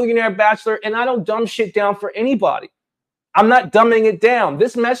I'm Millionaire Bachelor, and I don't dumb shit down for anybody. I'm not dumbing it down.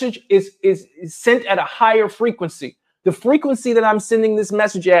 This message is sent at a higher frequency. The frequency that I'm sending this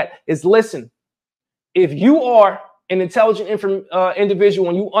message at is, listen, if you are an intelligent individual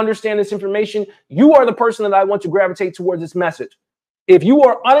and you understand this information, you are the person that I want to gravitate towards this message. If you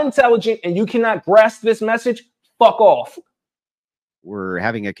are unintelligent and you cannot grasp this message, fuck off. We're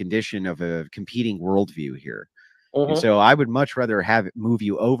having a condition of a competing worldview here. And so I would much rather have it move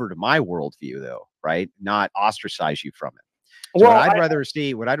you over to my worldview, though, right? Not ostracise you from it. So what I'd rather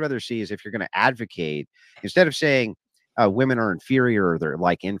see is, if you're going to advocate, instead of saying women are inferior or they're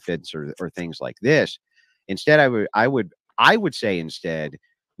like infants or things like this, instead I would say instead,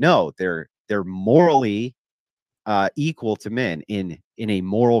 no, they're morally equal to men in a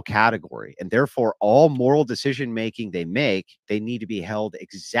moral category, and therefore all moral decision making they make, they need to be held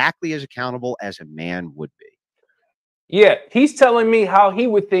exactly as accountable as a man would be. Yeah, he's telling me how he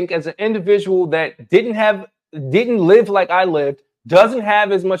would think as an individual that didn't live like I lived, doesn't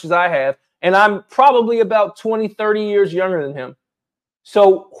have as much as I have, and I'm probably about 20, 30 years younger than him.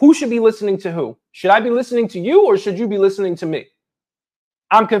 So who should be listening to who? Should I be listening to you or should you be listening to me?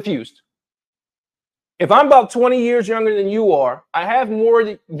 I'm confused. If I'm about 20 years younger than you are, I have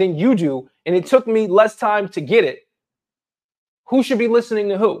more than you do, and it took me less time to get it. Who should be listening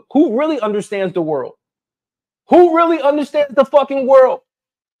to who? Who really understands the world? Who really understands the fucking world?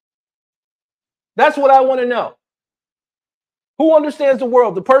 That's what I want to know. Who understands the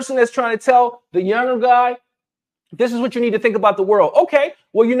world? The person that's trying to tell the younger guy, this is what you need to think about the world. Okay,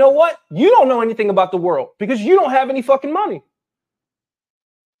 well, you know what? You don't know anything about the world because you don't have any fucking money.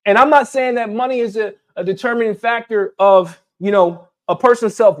 And I'm not saying that money is a determining factor of, a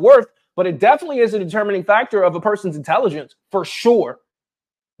person's self-worth, but it definitely is a determining factor of a person's intelligence, for sure.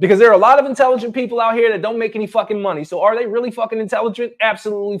 Because there are a lot of intelligent people out here that don't make any fucking money. So are they really fucking intelligent?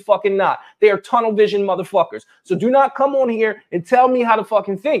 Absolutely fucking not. They are tunnel vision motherfuckers. So do not come on here and tell me how to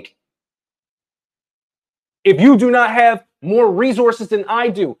fucking think. If you do not have more resources than I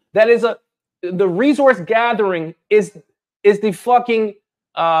do, the resource gathering is the fucking,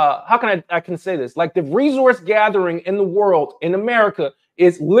 how can I can say this? Like, the resource gathering in the world, in America,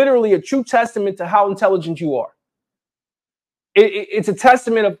 is literally a true testament to how intelligent you are. It's a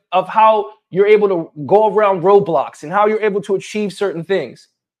testament of how you're able to go around roadblocks and how you're able to achieve certain things.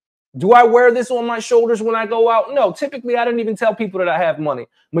 Do I wear this on my shoulders when I go out? No, typically I don't even tell people that I have money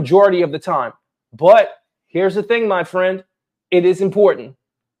majority of the time. But here's the thing, my friend. It is important.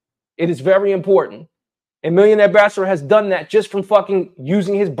 It is very important. And Millionaire Bachelor has done that just from fucking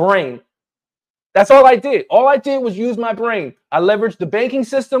using his brain. That's all I did. All I did was use my brain. I leveraged the banking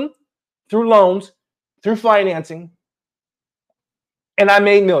system through loans, through financing, and I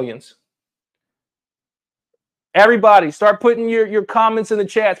made millions. Everybody, start putting your comments in the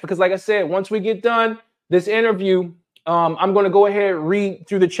chats because, like I said, once we get done this interview, I'm going to go ahead and read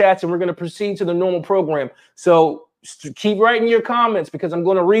through the chats and we're going to proceed to the normal program. So keep writing your comments because I'm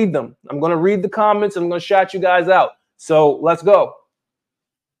going to read them. I'm going to read the comments and I'm going to shout you guys out. So let's go.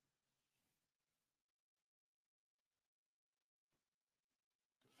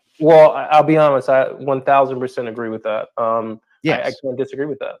 Well, I'll be honest. I 1000% agree with that. Yes. I can't disagree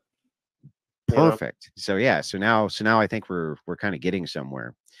with that. Perfect. So yeah. So now I think we're kind of getting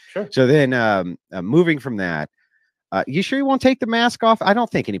somewhere. Sure. So then, moving from that, you sure you won't take the mask off? I don't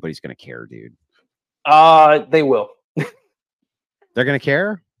think anybody's going to care, dude. They will. They're going to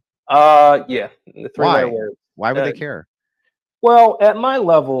care? Yeah. Why? Why would they care? Well, at my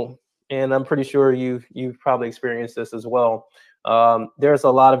level, and I'm pretty sure you've probably experienced this as well. There's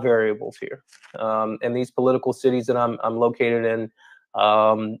a lot of variables here. In these political cities that I'm located in,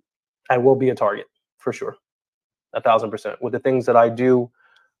 I will be a target for sure. 1000%. With the things that I do,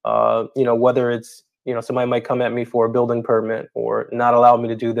 whether it's, somebody might come at me for a building permit or not allow me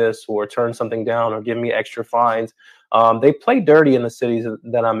to do this or turn something down or give me extra fines. They play dirty in the cities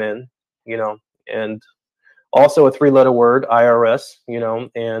that I'm in, and also a 3-letter word, IRS,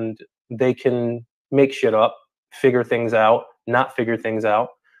 and they can make shit up, figure things out, not figure things out.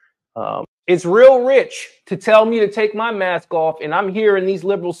 It's real rich to tell me to take my mask off and I'm here in these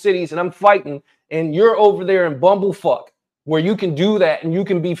liberal cities and I'm fighting and you're over there in bumblefuck where you can do that and you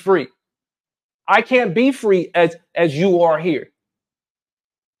can be free. I can't be free as you are here.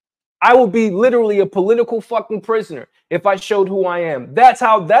 I will be literally a political fucking prisoner if I showed who I am. That's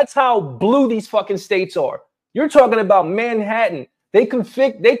how blue these fucking states are. You're talking about Manhattan. They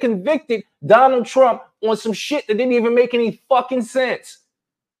convicted Donald Trump on some shit that didn't even make any fucking sense.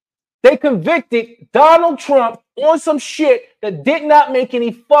 They convicted Donald Trump on some shit that did not make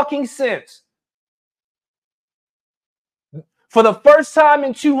any fucking sense. For the first time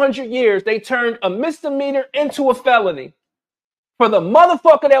in 200 years, they turned a misdemeanor into a felony. For the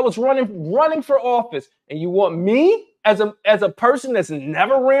motherfucker that was running for office. And you want me as a person that's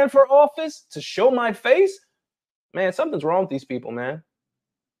never ran for office to show my face? Man, something's wrong with these people, man.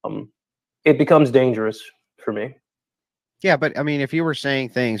 It becomes dangerous for me. Yeah, but I mean, if you were saying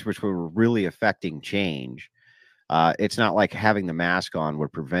things which were really affecting change, it's not like having the mask on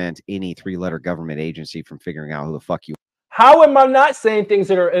would prevent any 3-letter government agency from figuring out who the fuck you are. How am I not saying things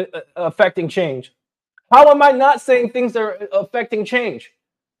that are affecting change? How am I not saying things that are affecting change?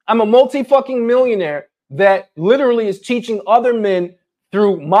 I'm a multi-fucking millionaire that literally is teaching other men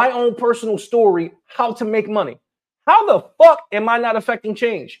through my own personal story how to make money. How the fuck am I not affecting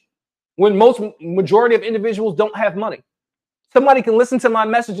change? when majority of individuals don't have money. Somebody can listen to my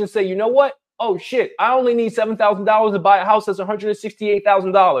message and say, you know what? Oh shit, I only need $7,000 to buy a house that's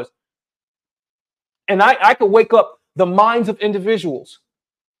 $168,000. And I could wake up the minds of individuals.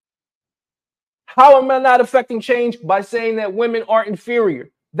 How am I not affecting change? By saying that women are inferior.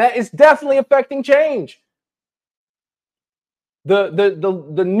 That is definitely affecting change.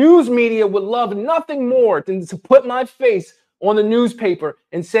 The news media would love nothing more than to put my face on the newspaper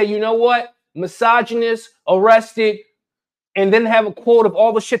and say, you know what? Misogynist, arrested, and then have a quote of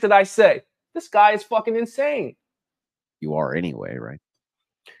all the shit that I say. This guy is fucking insane. You are anyway, right?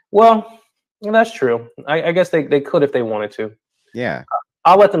 Well, that's true. I guess they could if they wanted to. Yeah.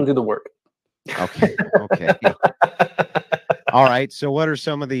 I'll let them do the work. Okay. Okay. All right. So what are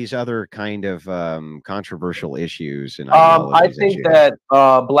some of these other kind of controversial issues? I think that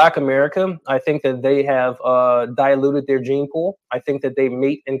Black America, I think that they have diluted their gene pool. I think that they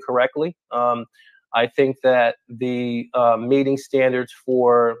mate incorrectly. I think that the mating standards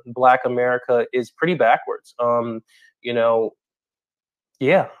for Black America is pretty backwards. You know,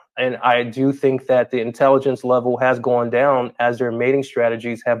 yeah. And I do think that the intelligence level has gone down as their mating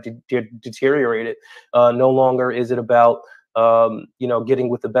strategies have deteriorated. No longer is it about, you know, getting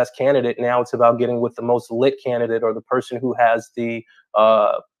with the best candidate. Now it's about getting with the most lit candidate, or the person who has the,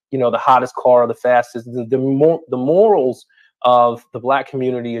 you know, the hottest car or the fastest. The morals of the Black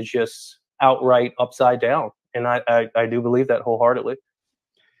community is just outright upside down. And I do believe that wholeheartedly.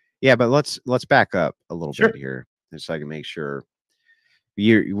 Yeah, but let's back up a little Sure. bit here, just so I can make sure.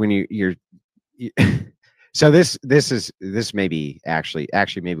 So this may be actually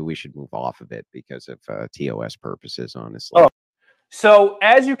maybe we should move off of it because of TOS purposes, honestly. Oh, so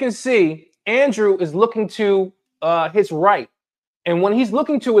as you can see, Andrew is looking to his right, and when he's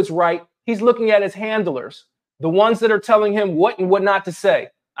looking to his right, he's looking at his handlers, the ones that are telling him what and what not to say.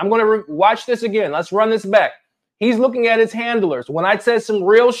 I'm going to watch this again. Let's run this back. He's looking at his handlers. When I said some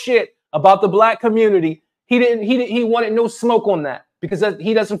real shit about the Black community, he wanted no smoke on that, because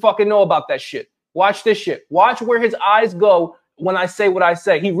he doesn't fucking know about that shit. Watch this shit. Watch where his eyes go when I say what I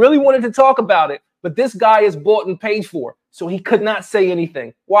say. He really wanted to talk about it, but this guy is bought and paid for, so he could not say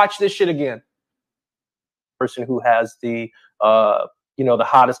anything. Watch this shit again. Person who has the, you know, the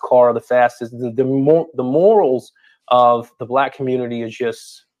hottest car or the fastest. The morals of the Black community is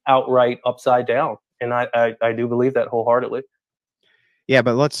just outright upside down, and I do believe that wholeheartedly. Yeah,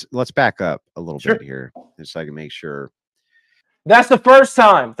 but let's back up a little Sure. bit here, just so I can make sure. That's the first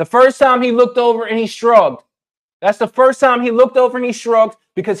time. The first time he looked over and he shrugged. That's the first time he looked over and he shrugged,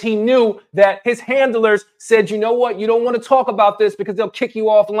 because he knew that his handlers said, you know what? You don't want to talk about this because they'll kick you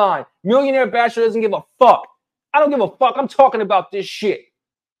offline. Millionaire Bachelor doesn't give a fuck. I don't give a fuck. I'm talking about this shit.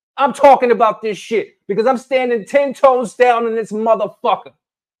 I'm talking about this shit because I'm standing 10 toes down in this motherfucker.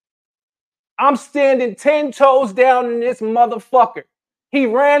 I'm standing 10 toes down in this motherfucker. He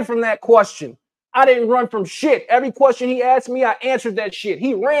ran from that question. I didn't run from shit. Every question he asked me, I answered that shit.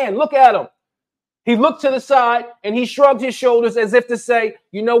 He ran. Look at him. He looked to the side and he shrugged his shoulders as if to say,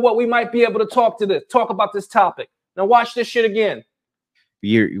 you know what? We might be able to talk about this topic. Now watch this shit again.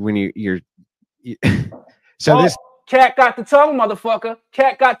 This cat got the tongue, motherfucker.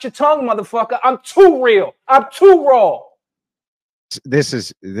 Cat got your tongue, motherfucker. I'm too real. I'm too raw.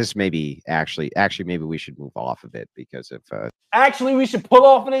 This may be actually maybe we should move off of it because of actually we should pull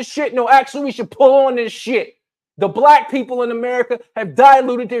off of this shit. No, actually we should pull on this shit. The Black people in America have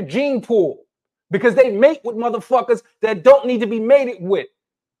diluted their gene pool because they mate with motherfuckers that don't need to be mated with.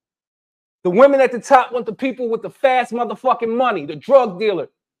 The women at the top want the people with the fast motherfucking money, the drug dealer.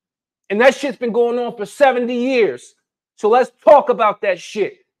 And that shit's been going on for 70 years. So let's talk about that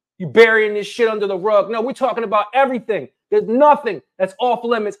shit. You burying this shit under the rug. No, we're talking about everything. There's nothing that's off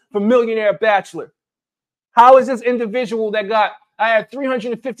limits for Millionaire Bachelor. How is this individual I had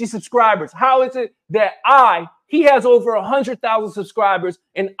 350 subscribers. How is it that he has over 100,000 subscribers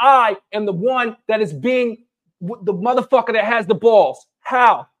and I am the one that is being the motherfucker that has the balls?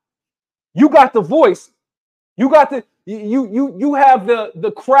 How? You got the voice. You got you have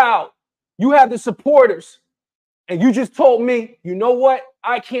the crowd. You have the supporters. And you just told me, you know what?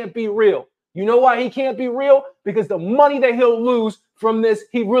 I can't be real. You know why he can't be real? Because the money that he'll lose from this,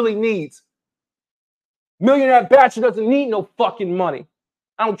 he really needs. Millionaire Bachelor doesn't need no fucking money.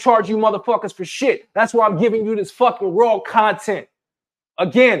 I don't charge you motherfuckers for shit. That's why I'm giving you this fucking raw content.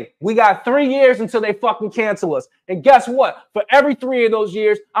 Again, we got 3 years until they fucking cancel us. And guess what? For every 3 of those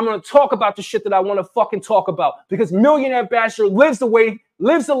years, I'm going to talk about the shit that I want to fucking talk about. Because Millionaire Bachelor lives the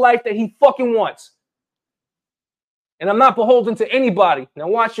life that he fucking wants. And I'm not beholden to anybody. Now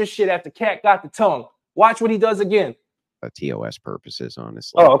watch this shit after Cat got the tongue. Watch what he does again. TOS purposes,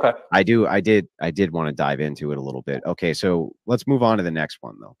 honestly. Oh, okay. I did want to dive into it a little bit. Okay, so let's move on to the next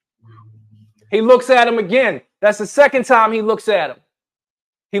one, though. He looks at him again. That's the second time he looks at him.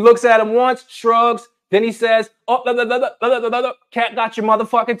 He looks at him once, shrugs, then he says, oh, blah, blah, blah, blah, blah, blah, blah. Cat got your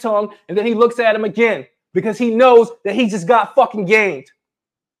motherfucking tongue. And then he looks at him again because he knows that he just got fucking gamed.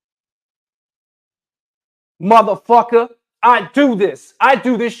 Motherfucker, I do this. I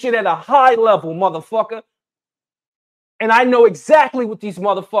do this shit at a high level, motherfucker. And I know exactly what these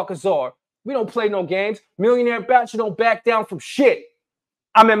motherfuckers are. We don't play no games. Millionaire Bachelor don't back down from shit.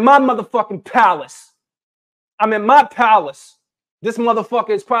 I'm in my motherfucking palace. I'm in my palace. This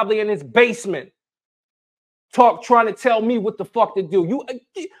motherfucker is probably in his basement. Trying to tell me what the fuck to do.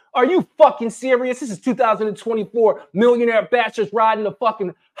 Are you fucking serious? This is 2024. Millionaire Bachelor's riding the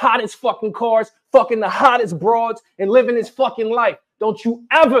fucking hottest fucking cars, fucking the hottest broads, and living his fucking life. Don't you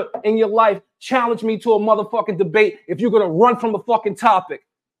ever in your life challenge me to a motherfucking debate if you're gonna run from the fucking topic.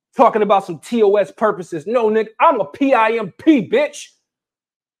 Talking about some TOS purposes. No, nigga, I'm a PIMP, bitch.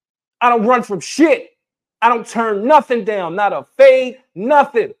 I don't run from shit. I don't turn nothing down, not a fade,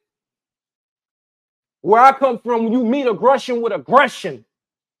 nothing. Where I come from, you meet aggression with aggression.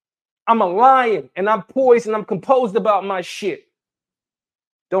 I'm a lion, and I'm poised, and I'm composed about my shit.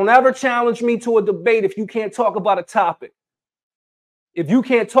 Don't ever challenge me to a debate if you can't talk about a topic. If you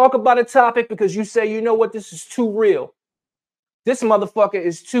can't talk about a topic because you say, you know what, this is too real. This motherfucker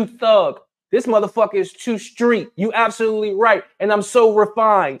is too thug. This motherfucker is too street. You absolutely right, and I'm so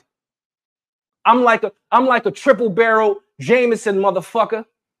refined. I'm like a triple barrel Jameson motherfucker.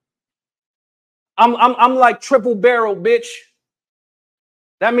 I'm like triple barrel, bitch.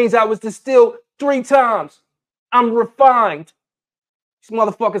 That means I was distilled 3 times. I'm refined. These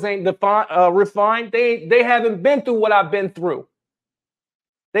motherfuckers ain't refined. They haven't been through what I've been through.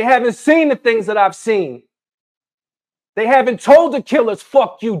 They haven't seen the things that I've seen. They haven't told the killers,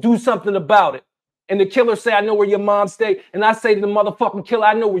 fuck you, do something about it. And the killer say, I know where your mom stay. And I say to the motherfucking killer,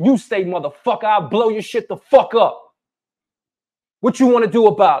 I know where you stay, motherfucker. I'll blow your shit the fuck up. What you want to do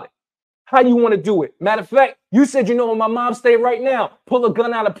about it? How you want to do it? Matter of fact, you said you know where my mom stay right now. Pull a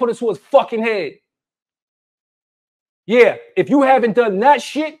gun out and put it to his fucking head. Yeah, if you haven't done that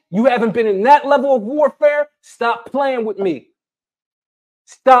shit, you haven't been in that level of warfare, stop playing with me.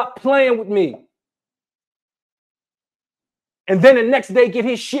 Stop playing with me. And then the next day get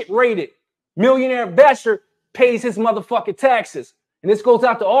his shit raided. Millionaire Bachelor pays his motherfucking taxes. And this goes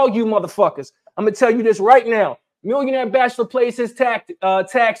out to all you motherfuckers. I'm going to tell you this right now. Millionaire Bachelor pays his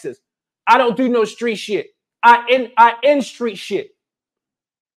taxes. I don't do no street shit. I end street shit.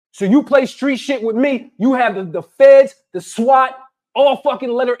 So you play street shit with me, you have the feds, the SWAT, all fucking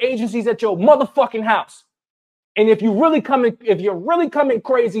letter agencies at your motherfucking house. And if you're really coming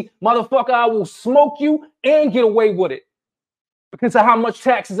crazy, motherfucker, I will smoke you and get away with it. Because of how much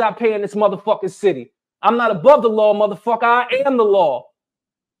taxes I pay in this motherfucking city. I'm not above the law, motherfucker. I am the law.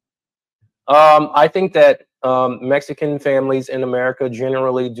 I think that Mexican families in America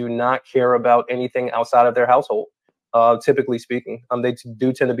generally do not care about anything outside of their household, typically speaking. They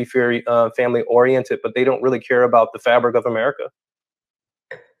do tend to be very family oriented, but they don't really care about the fabric of America.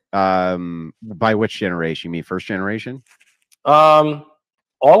 By which generation? You mean first generation? All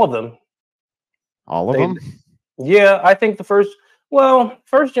of them. All of them? Yeah, I think the first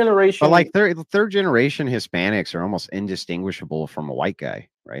generation. But like third generation Hispanics are almost indistinguishable from a white guy,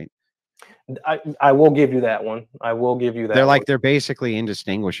 right? I will give you that one. I will give you that. They're basically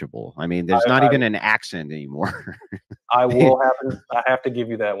indistinguishable. I mean, there's not even an accent anymore. I have to give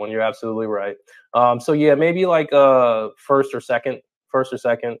you that one. You're absolutely right. So yeah, maybe like first or second.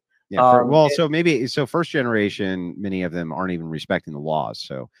 Yeah. So first generation, many of them aren't even respecting the laws.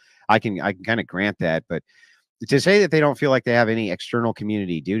 So I can kind of grant that, but to say that they don't feel like they have any external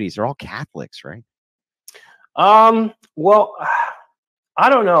community duties, they're all Catholics, right? Well, I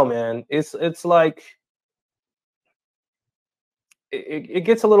don't know, man. It's like it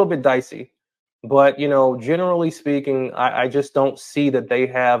gets a little bit dicey, but generally speaking, I just don't see that they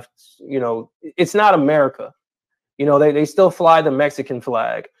have, it's not America. They still fly the Mexican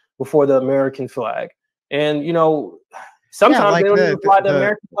flag before the American flag, and sometimes they don't even fly the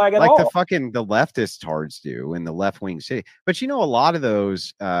American flag at all. Like the leftist tards do in the left-wing city. But a lot of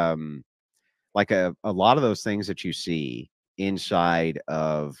those, like a lot of those things that you see inside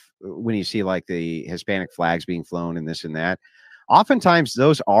of when you see like the Hispanic flags being flown and this and that, oftentimes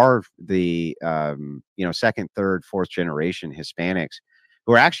those are the second, third, fourth generation Hispanics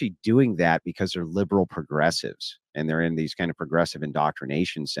who are actually doing that because they're liberal progressives and they're in these kind of progressive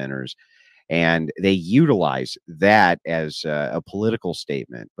indoctrination centers. And they utilize that as a political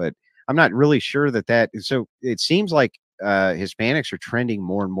statement, but I'm not really sure that. So it seems like Hispanics are trending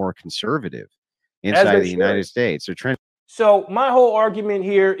more and more conservative inside of the United States. They're trending. So my whole argument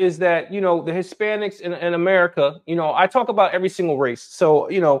here is that, you know, the Hispanics in America, you know, I talk about every single race. So,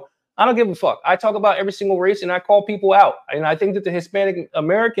 you know, I don't give a fuck. I talk about every single race and I call people out. And I think that the Hispanic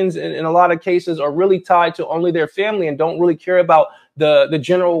Americans in a lot of cases are really tied to only their family and don't really care about the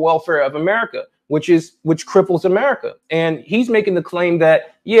general welfare of America, which cripples America. And he's making the claim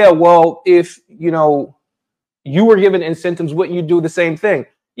that, yeah, well, if, you know, you were given incentives, wouldn't you do the same thing?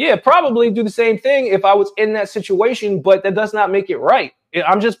 Yeah, probably do the same thing if I was in that situation, but that does not make it right.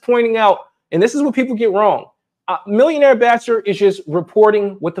 I'm just pointing out, and this is what people get wrong. Millionaire Bachelor is just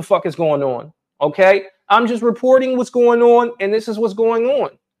reporting what the fuck is going on. Okay, I'm just reporting what's going on, and this is what's going on.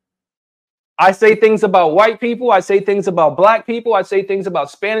 I say things about white people. I say things about black people. I say things about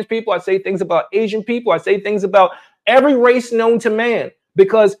Spanish people. I say things about Asian people. I say things about every race known to man,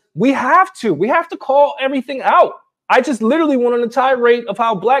 because we have to call everything out. I just literally went on a tirade of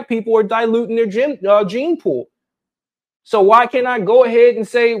how black people are diluting their gene pool. So why can't I go ahead and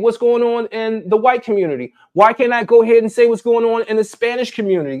say what's going on in the white community? Why can't I go ahead and say what's going on in the Spanish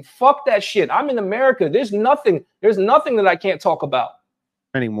community? Fuck that shit. I'm in America. There's nothing that I can't talk about.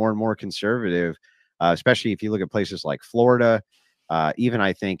 Trending more and more conservative, especially if you look at places like Florida. Even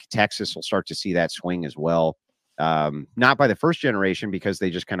I think Texas will start to see that swing as well. Not by the first generation, because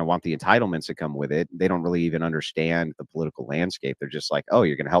they just kind of want the entitlements that come with it. They don't really even understand the political landscape. They're just like, oh,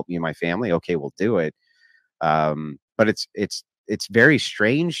 you're going to help me and my family? Okay, we'll do it. But it's very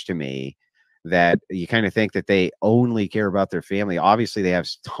strange to me that you kind of think that they only care about their family. Obviously, they have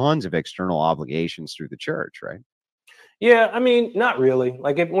tons of external obligations through the church, right? Yeah, I mean, not really.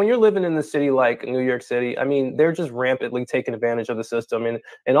 Like when you're living in the city like New York City, I mean, they're just rampantly taking advantage of the system.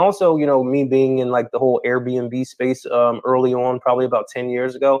 And also, you know, me being in like the whole Airbnb space early on, probably about 10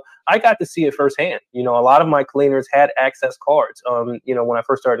 years ago, I got to see it firsthand. You know, a lot of my cleaners had access cards. You know, when I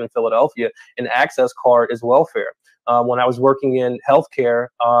first started in Philadelphia, an access card is welfare. When I was working in healthcare,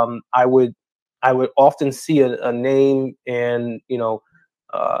 I would often see a name and, you know,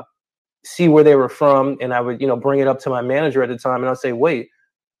 see where they were from, and I would, you know, bring it up to my manager at the time, and I'd say, wait,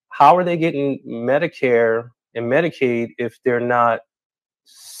 how are they getting Medicare and Medicaid if they're not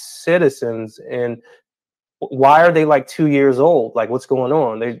citizens? And why are they like 2 years old? Like, what's going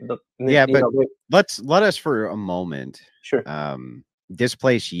on? Let us for a moment, sure,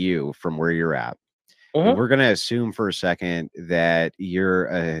 displace you from where you're at. Mm-hmm. We're going to assume for a second that you're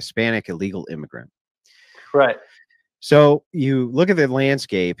a Hispanic illegal immigrant, right? So you look at the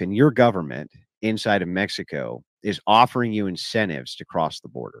landscape, and your government inside of Mexico is offering you incentives to cross the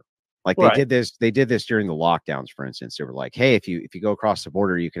border. Like they did this during the lockdowns, for instance. They were like, hey, if you go across the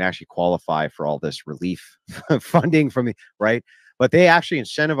border, you can actually qualify for all this relief funding from the right. But they actually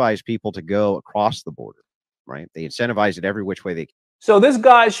incentivize people to go across the border, right? They incentivize it every which way they can. So this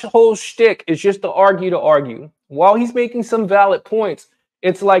guy's whole shtick is just to argue. While he's making some valid points,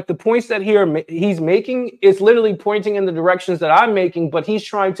 it's like the points that he's making is literally pointing in the directions that I'm making, but he's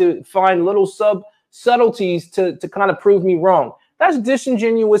trying to find little subtleties to kind of prove me wrong. That's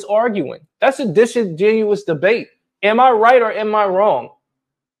disingenuous arguing. That's a disingenuous debate. Am I right or am I wrong?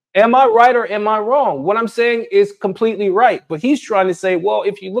 Am I right or am I wrong? What I'm saying is completely right, but he's trying to say, well,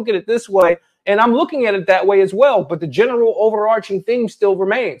 if you look at it this way, and I'm looking at it that way as well, but the general overarching theme still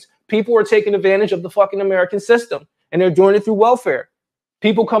remains. People are taking advantage of the fucking American system, and they're doing it through welfare.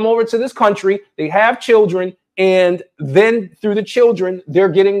 People come over to this country, they have children, and then through the children, they're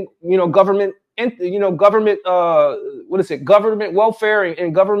getting, you know, government welfare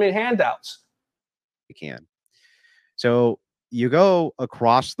and government handouts. You can. So you go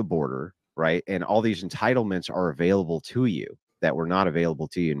across the border, right? And all these entitlements are available to you that were not available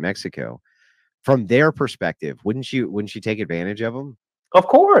to you in Mexico. From their perspective, wouldn't you take advantage of them? Of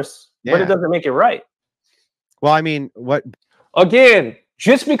course, yeah. But it doesn't make it right. Well, I mean, what? Again,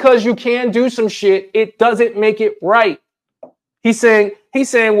 just because you can do some shit, it doesn't make it right. He's saying,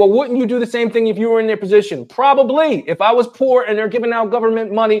 well, wouldn't you do the same thing if you were in their position? Probably. If I was poor and they're giving out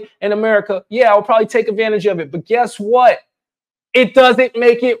government money in America, yeah, I'll probably take advantage of it. But guess what? It doesn't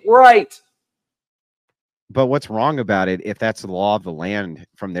make it right. But what's wrong about it if that's the law of the land?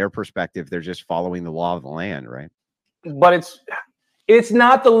 From their perspective, they're just following the law of the land, right? But it's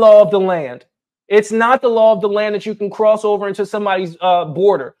not the law of the land. It's not the law of the land that you can cross over into somebody's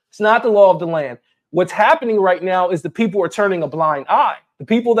border. It's not the law of the land. What's happening right now is the people are turning a blind eye. The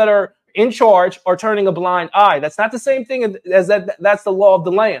people that are in charge are turning a blind eye. That's not the same thing as that. That's the law of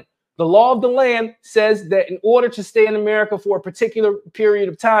the land. The law of the land says that in order to stay in America for a particular period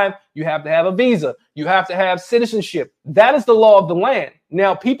of time, you have to have a visa. You have to have citizenship. That is the law of the land.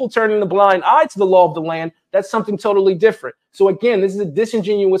 Now, people turning the blind eye to the law of the land, that's something totally different. So again, this is a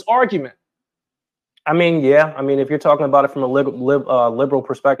disingenuous argument. I mean, yeah. I mean, if you're talking about it from a liberal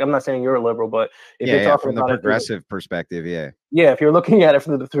perspective, I'm not saying you're a liberal, but if you're talking from the about progressive perspective, if you're looking at it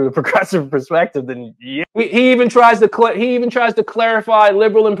through the progressive perspective, then yeah. He even tries to clarify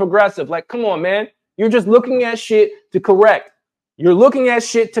liberal and progressive. Like, come on, man, you're just looking at shit to correct. You're looking at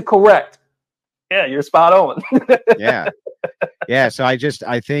shit to correct. Yeah, you're spot on. Yeah. So I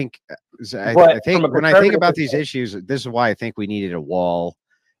think when I think about these issues, this is why I think we needed a wall,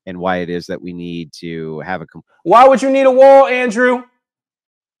 and why it is that we need to have a. Why would you need a wall, Andrew?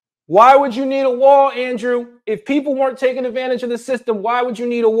 Why would you need a wall, Andrew? If people weren't taking advantage of the system, why would you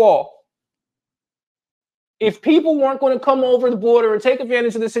need a wall? If people weren't going to come over the border and take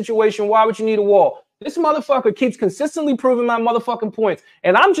advantage of the situation, why would you need a wall? This motherfucker keeps consistently proving my motherfucking points,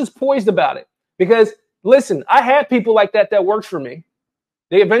 and I'm just poised about it. Because, listen, I had people like that worked for me.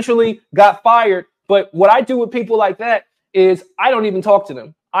 They eventually got fired, but what I do with people like that is I don't even talk to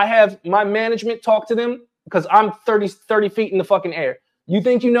them. I have my management talk to them because I'm 30 feet in the fucking air. You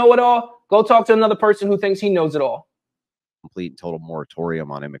think you know it all? Go talk to another person who thinks he knows it all. Complete and total moratorium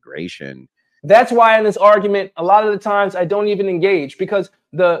on immigration. That's why in this argument, a lot of the times I don't even engage, because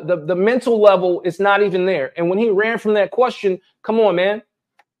the mental level is not even there. And when he ran from that question, come on, man.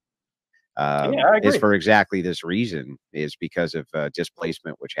 Is for exactly this reason, is because of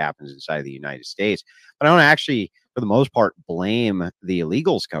displacement, which happens inside the United States. But I don't actually, for the most part, blame the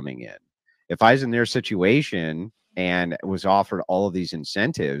illegals coming in. If I was in their situation and was offered all of these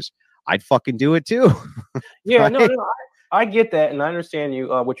incentives, I'd fucking do it too. Yeah, right? No, I get that, and I understand you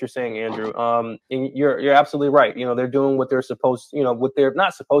what you're saying, Andrew. And you're absolutely right. You know, they're doing what they're supposed, what they're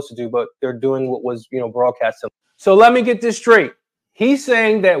not supposed to do, but they're doing what was, broadcast. So let me get this straight. He's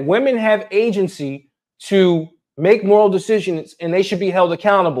saying that women have agency to make moral decisions and they should be held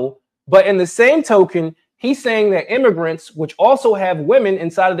accountable. But in the same token, he's saying that immigrants, which also have women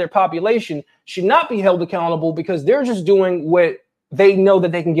inside of their population, should not be held accountable because they're just doing what they know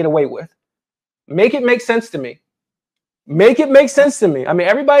that they can get away with. Make it make sense to me. Make it make sense to me. I mean,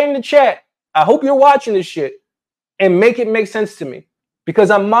 everybody in the chat, I hope you're watching this shit, and make it make sense to me,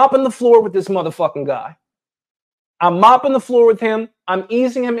 because I'm mopping the floor with this motherfucking guy. I'm mopping the floor with him. I'm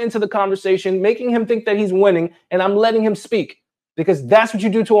easing him into the conversation, making him think that he's winning, and I'm letting him speak, because that's what you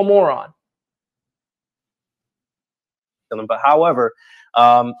do to a moron. But however,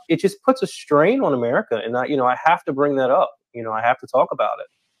 it just puts a strain on America, and I have to bring that up. I have to talk about it.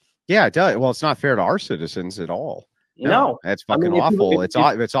 Yeah, it does. Well, it's not fair to our citizens at all. No, that's fucking awful.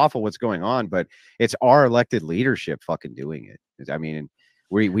 It's awful what's going on, but it's our elected leadership fucking doing it. I mean,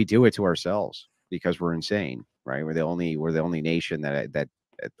 we do it to ourselves because we're insane, right? We're the only nation that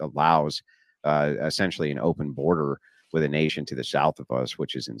allows essentially an open border with a nation to the south of us,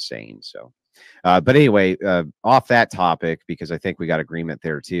 which is insane. So, but anyway, off that topic, because I think we got agreement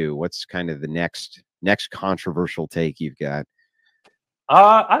there too. What's kind of the next controversial take you've got?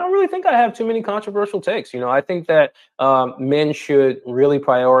 I don't really think I have too many controversial takes. I think that men should really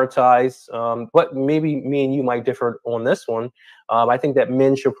prioritize, but maybe me and you might differ on this one. I think that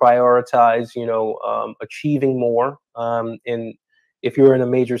men should prioritize, achieving more. And if you're in a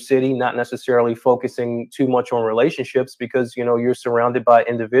major city, not necessarily focusing too much on relationships, because, you're surrounded by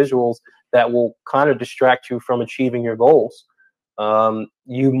individuals that will kind of distract you from achieving your goals.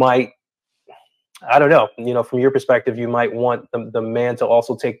 You might, I don't know, from your perspective, you might want the man to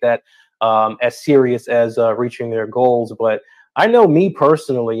also take that as serious as reaching their goals. But I know me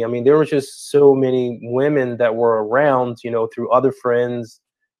personally, I mean, there were just so many women that were around, through other friends,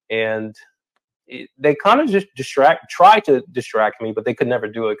 and they kind of just try to distract me, but they could never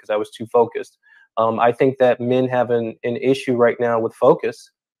do it because I was too focused. I think that men have an issue right now with focus.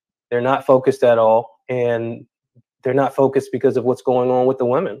 They're not focused at all, and they're not focused because of what's going on with the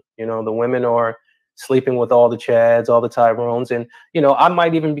women. The women are sleeping with all the Chads, all the Tyrones. And, I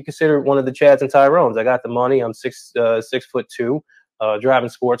might even be considered one of the Chads and Tyrones. I got the money. I'm 6'2", driving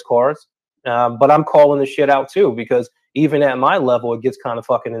sports cars. But I'm calling the shit out too, because even at my level, it gets kind of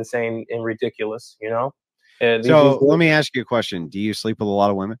fucking insane and ridiculous, So let me ask you a question. Do you sleep with a lot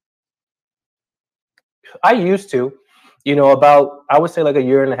of women? I used to, about, I would say like a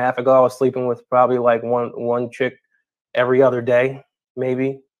year and a half ago, I was sleeping with probably like one chick every other day,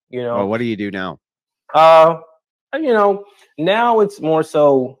 maybe, Well, what do you do now? Now it's more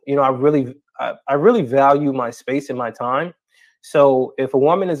so, I really value my space and my time. So if a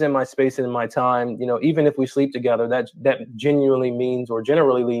woman is in my space and in my time, even if we sleep together, that genuinely means, or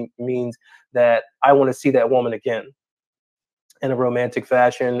generally means, that I want to see that woman again. in a romantic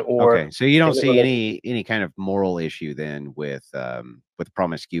fashion, or okay. So you don't see any kind of moral issue then with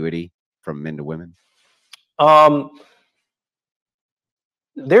promiscuity from men to women?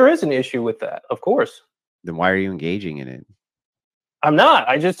 There is an issue with that, of course. Then why are you engaging in it? I'm not.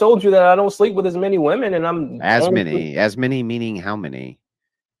 I just told you that I don't sleep with as many women, and I'm as many meaning how many?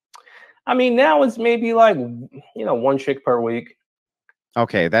 I mean, now it's maybe like, one chick per week.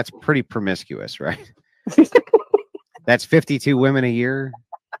 Okay, that's pretty promiscuous, right? That's 52 women a year.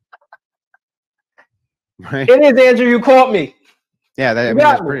 Right? It is, Andrew. You caught me. Yeah,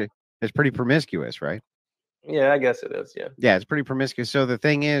 that's pretty promiscuous, right? Yeah, I guess it is. Yeah. Yeah, it's pretty promiscuous. So the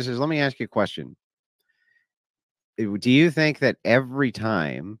thing is let me ask you a question. Do you think that every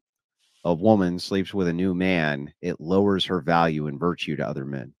time a woman sleeps with a new man, it lowers her value and virtue to other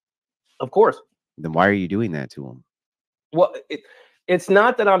men? Of course. Then why are you doing that to them? Well, it's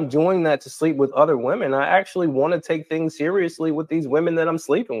not that I'm doing that to sleep with other women. I actually want to take things seriously with these women that I'm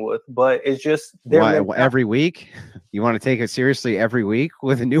sleeping with, but it's just every week. You want to take it seriously every week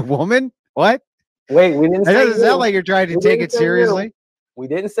with a new woman? What? Wait, we didn't. It doesn't sound like you're trying to take it seriously. New. We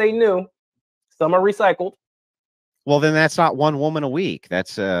didn't say new. Some are recycled. Well, then that's not one woman a week.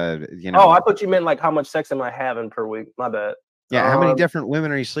 That's Oh, I thought you meant like how much sex am I having per week? My bad. Yeah, how many different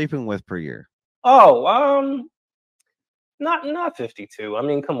women are you sleeping with per year? Oh, not 52. I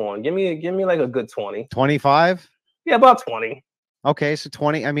mean, come on, give me like a good 20. 25? Yeah, about 20. Okay, so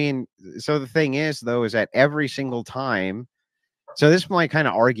 20. I mean, so the thing is though, is that every single time. So this is my kind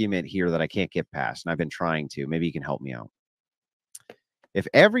of argument here that I can't get past, and I've been trying to. Maybe you can help me out. If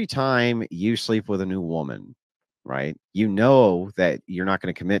every time you sleep with a new woman, right, you know that you're not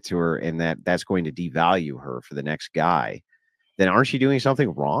going to commit to her and that's going to devalue her for the next guy, then aren't you doing something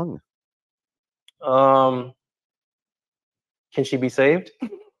wrong? Can she be saved?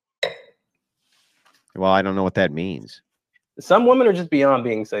 Well, I don't know what that means. Some women are just beyond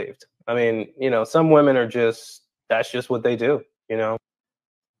being saved. I mean, some women are that's just what they do,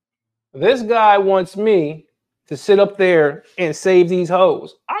 This guy wants me to sit up there and save these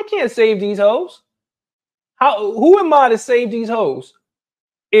hoes. I can't save these hoes. Who am I to save these hoes?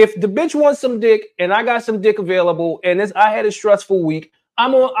 If the bitch wants some dick and I got some dick available and I had a stressful week,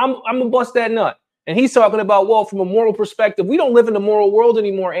 I'm gonna bust that nut. And he's talking about, well, from a moral perspective, we don't live in a moral world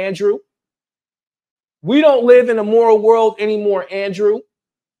anymore, Andrew. We don't live in a moral world anymore, Andrew.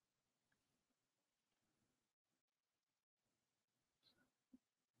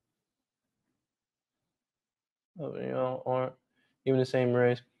 Aren't even the same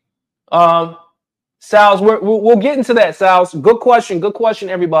race. Sal's, we'll get into that, Sal's. Good question,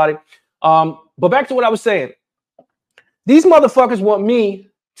 everybody. But back to what I was saying. These motherfuckers want me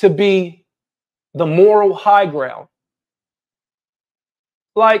to be the moral high ground.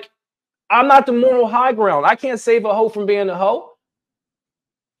 Like, I'm not the moral high ground. I can't save a hoe from being a hoe.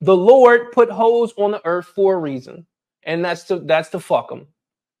 The Lord put hoes on the earth for a reason, and that's to fuck them.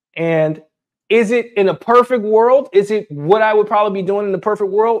 And is it in a perfect world? Is it what I would probably be doing in the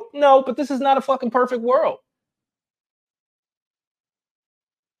perfect world? No, but this is not a fucking perfect world.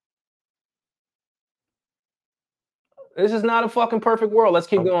 This is not a fucking perfect world. Let's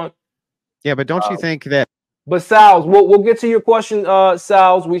keep going. Yeah, but don't you think that? But Sal's, we'll get to your question,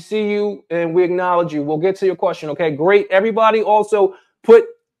 Sal's. We see you and we acknowledge you. We'll get to your question. Okay, great. Everybody also put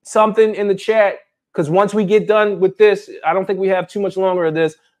something in the chat, because once we get done with this, I don't think we have too much longer of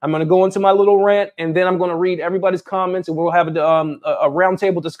this. I'm going to go into my little rant, and then I'm going to read everybody's comments, and we'll have a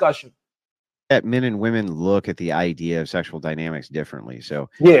roundtable discussion. That men and women look at the idea of sexual dynamics differently. So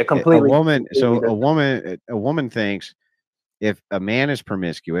yeah, completely. A woman thinks if a man is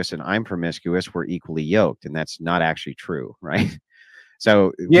promiscuous and I'm promiscuous, we're equally yoked, and that's not actually true, right?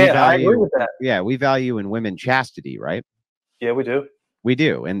 So yeah, I agree with that. Yeah, we value in women chastity, right? Yeah, we do. We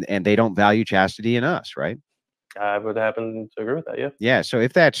do, and they don't value chastity in us, right? I would happen to agree with that. Yeah. Yeah. So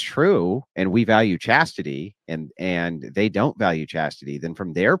if that's true, and we value chastity, and they don't value chastity, then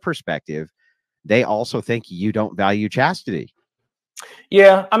from their perspective, they also think you don't value chastity.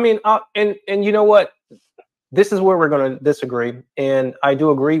 Yeah. I mean, and you know what? This is where we're going to disagree, and I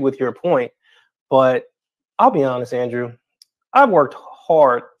do agree with your point. But I'll be honest, Andrew. I've worked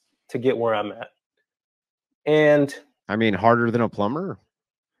hard to get where I'm at, and I mean, harder than a plumber.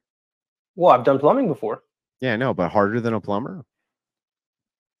 Well, I've done plumbing before. Yeah, no, but harder than a plumber?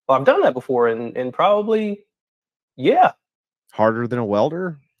 Well, I've done that before, and probably, yeah. Harder than a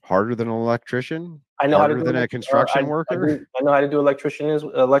welder? Harder than an electrician? I know harder how to than a construction worker? I know how to do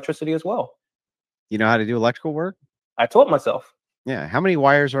electricity as well. You know how to do electrical work? I taught myself. Yeah. How many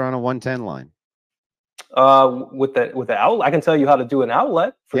wires are on a 110 line? With the outlet, I can tell you how to do an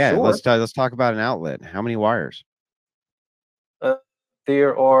outlet for sure. Let's talk about an outlet. How many wires?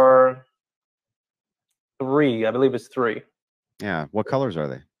 There are 3. I believe it's 3. Yeah. What colors are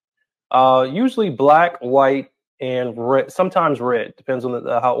they? Usually black, white, and red. Sometimes red. Depends on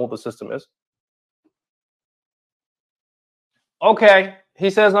how old the system is. Okay, he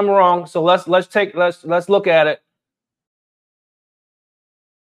says I'm wrong. So let's look at it.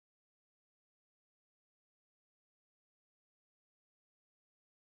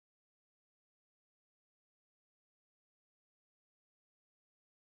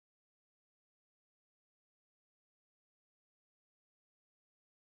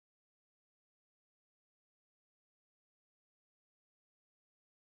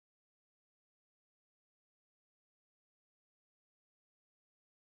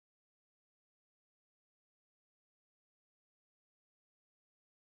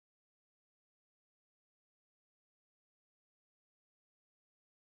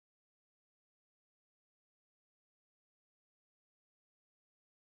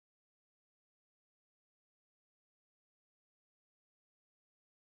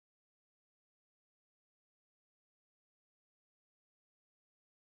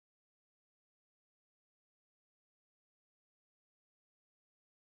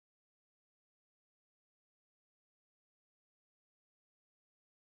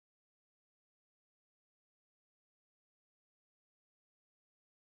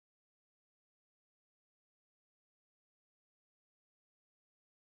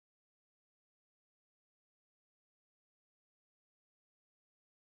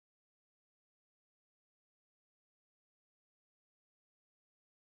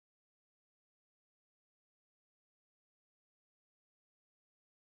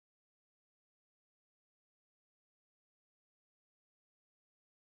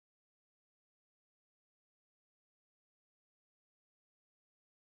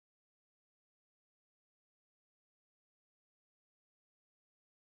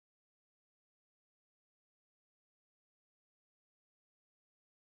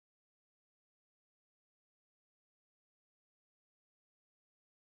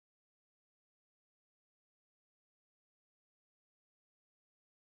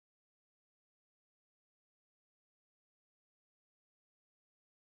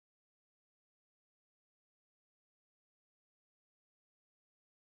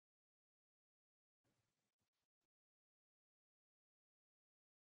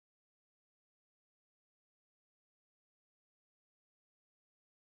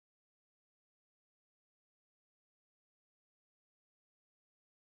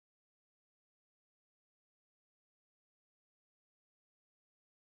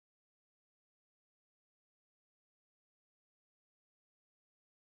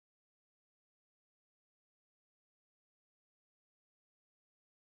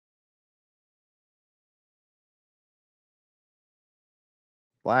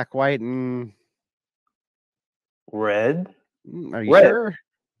 Black, white, and Red. are you Red. sure?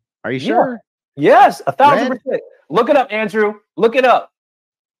 Are you Yeah. sure? Yes, 1,000%. Red? Look it up, Andrew. Look it up.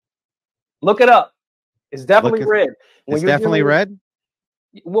 Look it up. It's definitely red. It's definitely red.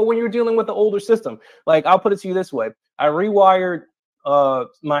 Well, when you're dealing with the older system, like I'll put it to you this way: I rewired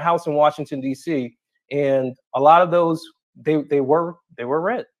my house in Washington D.C., and a lot of those they were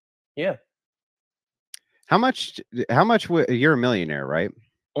red. Yeah. How much? You're a millionaire, right?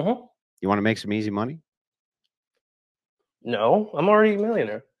 Mm-hmm. You want to make some easy money? No, I'm already a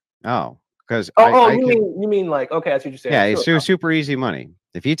millionaire. Oh, because you mean like, okay, that's what you're saying. Yeah, sure. it's super easy money.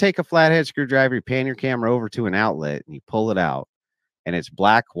 If you take a flathead screwdriver, you pan your camera over to an outlet and you pull it out, and it's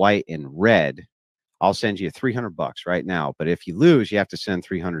black, white, and red, I'll send you $300 right now. But if you lose, you have to send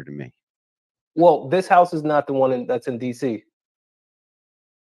 300 to me. Well, this house is not the one that's in DC.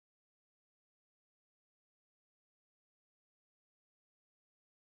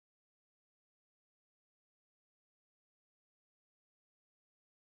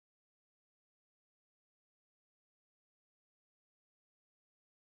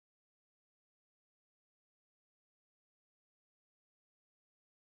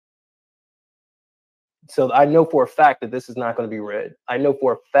 So I know for a fact that this is not going to be red. I know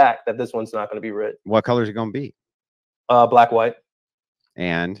for a fact that this one's not going to be red. What color is it going to be? Black, white.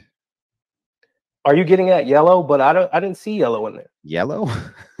 And are you getting at yellow? But I didn't see yellow in there. Yellow?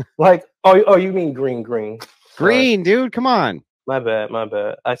 Like, oh, you mean green. Green, dude, come on. My bad.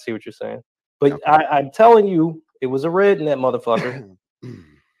 I see what you're saying. But okay. I'm telling you, it was a red in that motherfucker.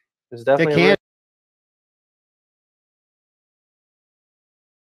 It's definitely a red.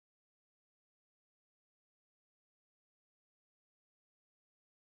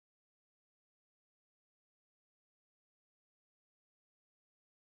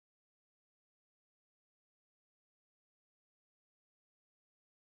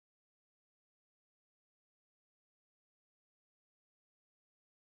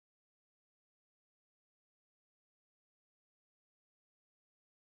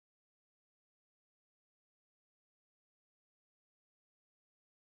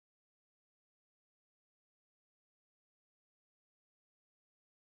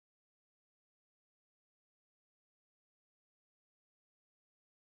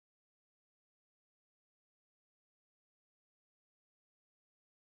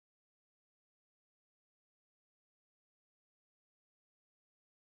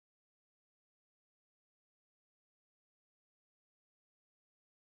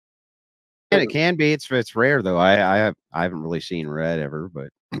 And it can be. It's rare though. I haven't really seen red ever, but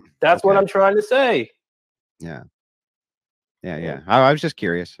That's what okay. I'm trying to say. Yeah. I was just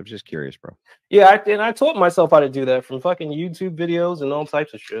curious. I'm just curious, bro. Yeah, and I taught myself how to do that from fucking YouTube videos and all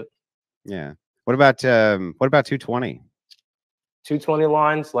types of shit. Yeah. What about 220? 220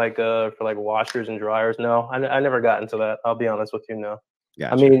 lines, like for like washers and dryers. No, I never got into that. I'll be honest with you. No.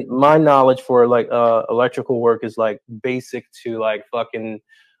 Gotcha. I mean, my knowledge for like electrical work is like basic to like fucking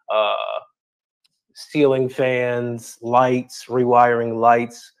uh ceiling fans, lights, rewiring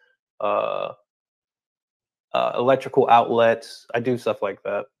lights, uh electrical outlets. I do stuff like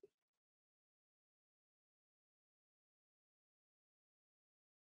that.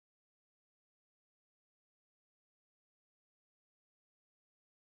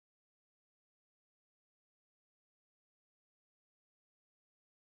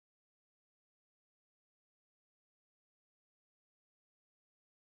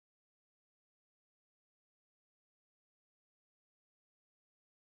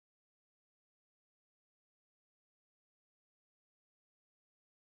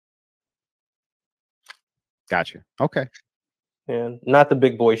 Gotcha. Okay. And not the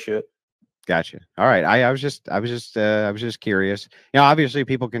big boy shit. Gotcha. All right. I was just curious. Obviously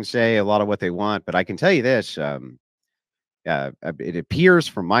people can say a lot of what they want, but I can tell you this. It appears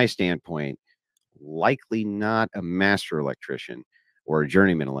from my standpoint, likely not a master electrician or a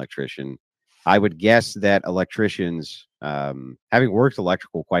journeyman electrician. I would guess that electricians, having worked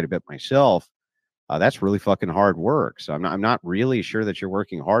electrical quite a bit myself, that's really fucking hard work. So I'm not really sure that you're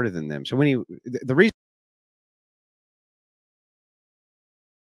working harder than them. So the reason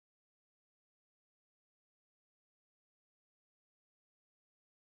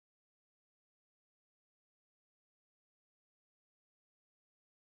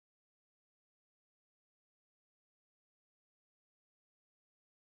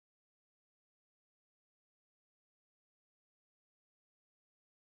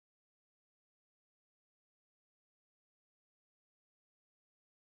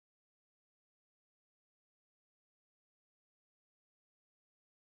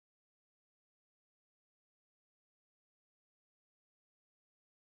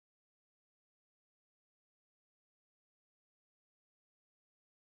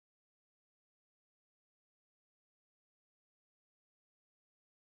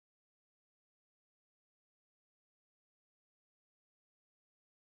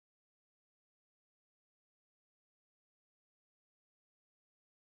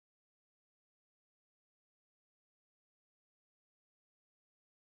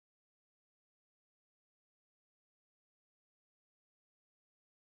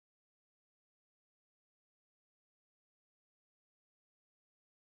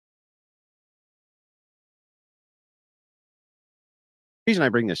I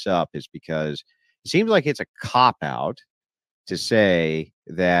bring this up is because it seems like it's a cop out to say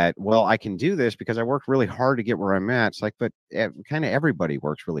that, well, I can do this because I worked really hard to get where I'm at. It's like, but kind of everybody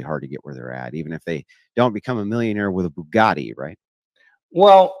works really hard to get where they're at, even if they don't become a millionaire with a Bugatti, right?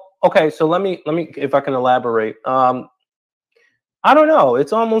 Well, okay, so let me if I can elaborate. I don't know.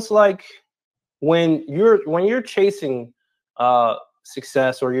 It's almost like when you're chasing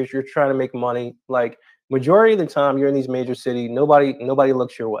success, or you're trying to make money, like majority of the time you're in these major cities, nobody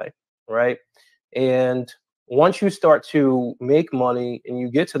looks your way, right? And once you start to make money and you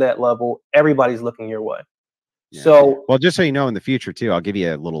get to that level, everybody's looking your way. Yeah. So, well, just so you know, in the future too, I'll give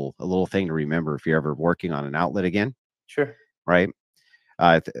you a little thing to remember if you're ever working on an outlet again. Sure. Right.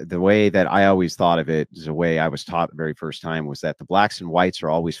 The way that I always thought of it is the way I was taught the very first time was that the blacks and whites are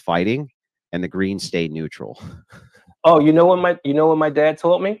always fighting and the greens stay neutral. Oh, you know what my dad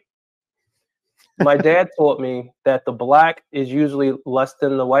taught me? My dad taught me that the black is usually less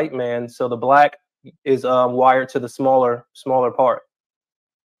than the white man, so the black is wired to the smaller part.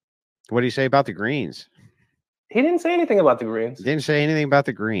 What do you say about the greens? He didn't say anything about the greens. He didn't say anything about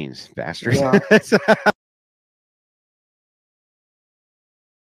the greens, bastard. No.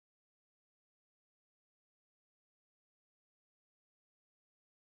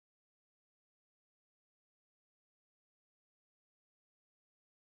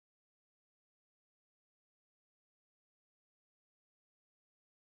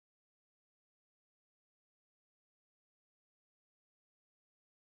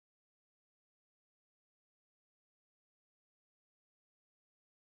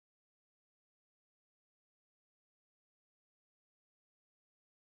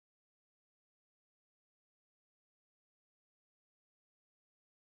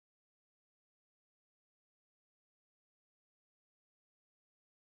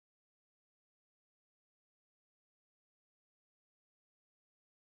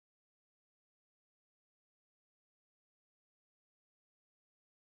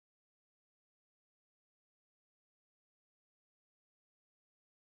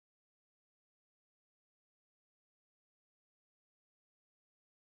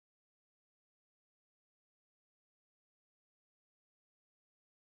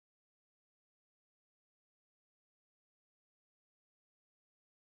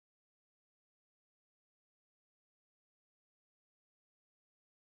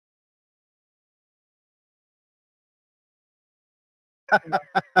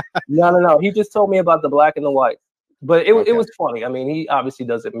 No. He just told me about the black and the white. But it Okay. was funny. I mean, he obviously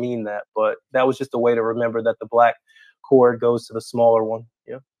doesn't mean that, but that was just a way to remember that the black cord goes to the smaller one.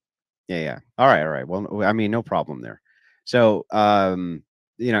 Yeah. Yeah. All right. Well, I mean, no problem there. So,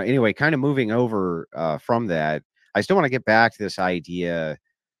 anyway, kind of moving over from that, I still want to get back to this idea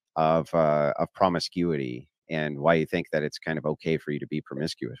of promiscuity and why you think that it's kind of okay for you to be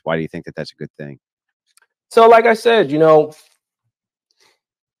promiscuous. Why do you think that that's a good thing? So, like I said, in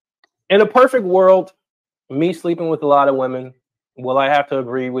a perfect world, me sleeping with a lot of women, will I have to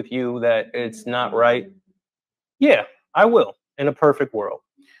agree with you that it's not right? Yeah, I will, in a perfect world.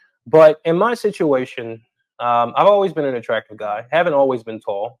 But in my situation, I've always been an attractive guy. Haven't always been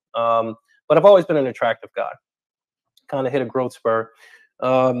tall, but I've always been an attractive guy. Kind of hit a growth spur.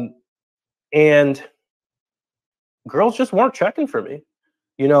 And girls just weren't checking for me.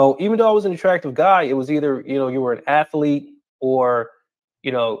 Even though I was an attractive guy, it was either, you were an athlete or,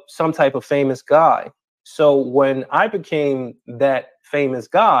 some type of famous guy. So when I became that famous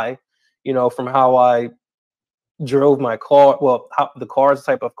guy, from how I drove my car, well, how the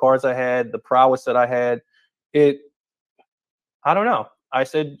type of cars I had, the prowess that I had, I don't know. I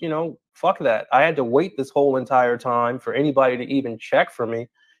said, fuck that. I had to wait this whole entire time for anybody to even check for me,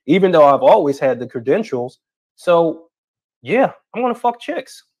 even though I've always had the credentials. So yeah, I'm gonna fuck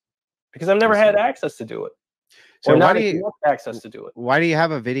chicks because I've never had access to do it. So or not enough access to do it. Why do you have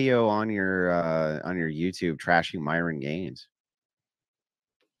a video on your YouTube trashing Myron Gaines?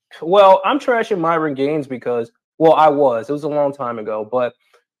 Well, I'm trashing Myron Gaines because, well, I was. It was a long time ago, but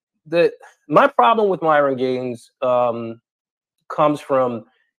my problem with Myron Gaines comes from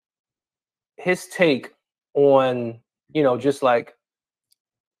his take on, just like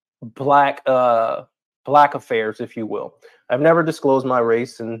black affairs, if you will. I've never disclosed my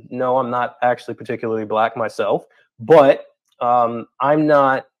race, and no, I'm not actually particularly black myself, but I'm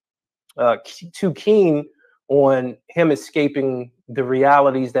not too keen on him escaping the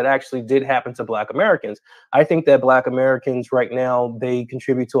realities that actually did happen to Black Americans. I think that Black Americans right now, they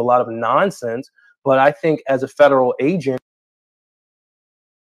contribute to a lot of nonsense, but I think as a federal agent,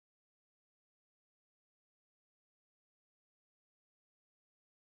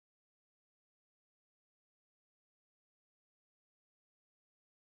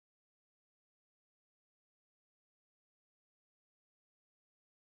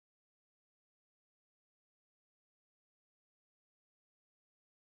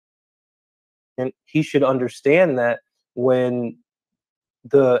 and he should understand that when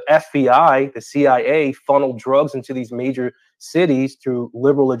the FBI, the CIA funneled drugs into these major cities through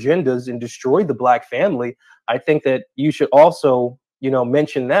liberal agendas and destroyed the Black family, I think that you should also,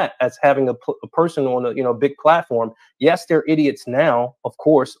 mention that as having a person on a, big platform. Yes, they're idiots now, of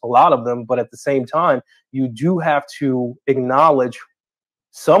course, a lot of them, but at the same time, you do have to acknowledge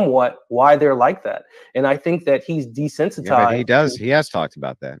somewhat why they're like that. And I think that he's desensitized. Yeah, but he does. He has talked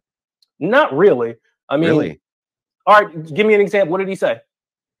about that. Not really. I mean, really? All right, give me an example. What did he say?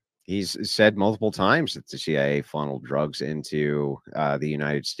 He's said multiple times that the CIA funneled drugs into the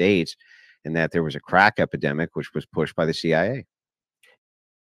United States and that there was a crack epidemic, which was pushed by the CIA.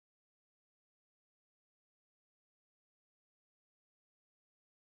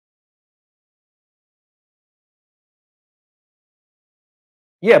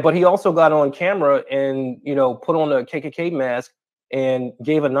 Yeah, but he also got on camera and, put on a KKK mask and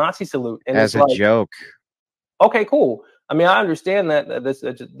gave a Nazi salute. And as it's a like, joke. Okay, cool. I mean, I understand that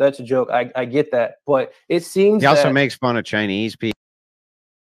that's a joke. I get that, but it seems he also that makes fun of Chinese people.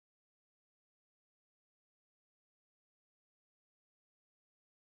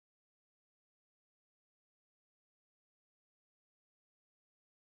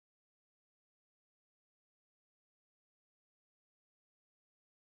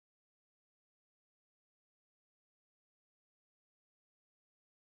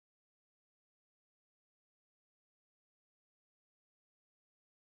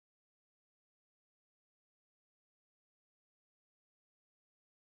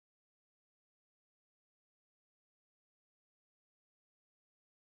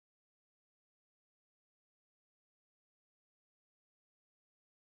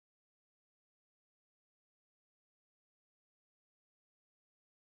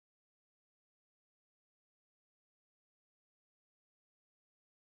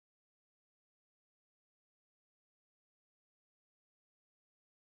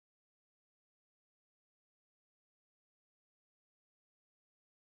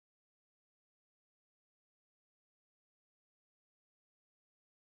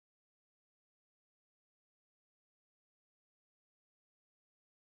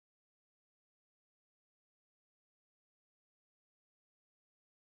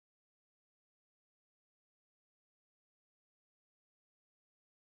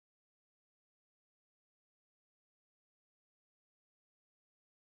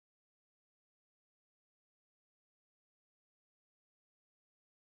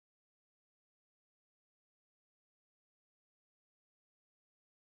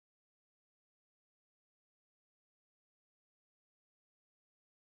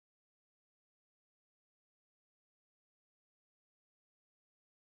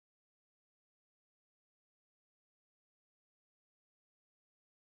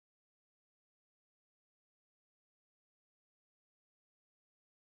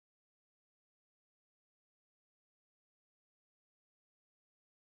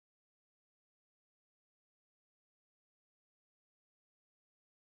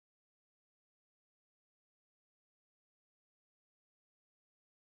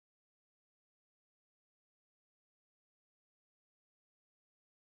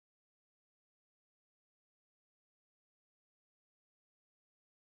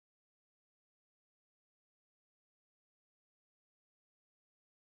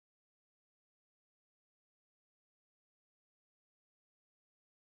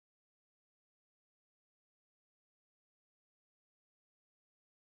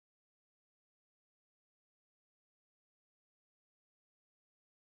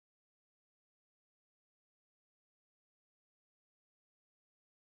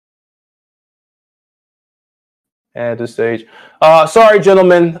 Add to stage. Sorry,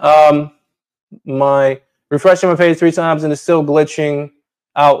 gentlemen. My refreshing my page 3 times and it's still glitching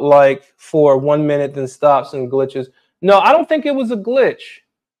out like for 1 minute, then stops and glitches. No, I don't think it was a glitch.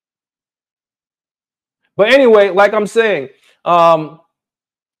 But anyway, like I'm saying,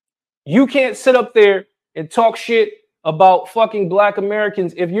 you can't sit up there and talk shit about fucking Black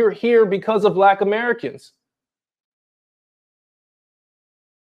Americans if you're here because of Black Americans.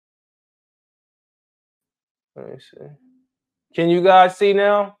 Let me see. Can you guys see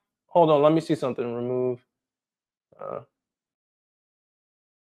now? Hold on, let me see something. Remove.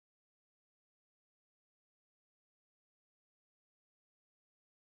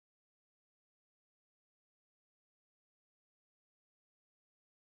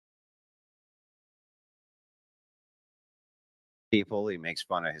 People, he makes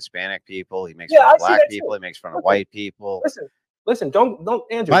fun of Hispanic people, he makes fun of Black people, he makes fun of white people. Listen, don't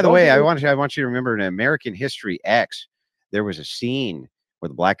Andrew. By the way, I want you to remember in American History X, there was a scene where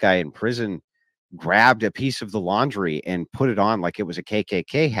the black guy in prison grabbed a piece of the laundry and put it on like it was a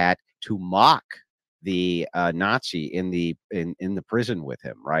KKK hat to mock the Nazi in the prison with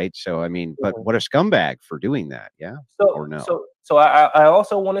him, right? So I mean, but what a scumbag for doing that, yeah? Or no? So I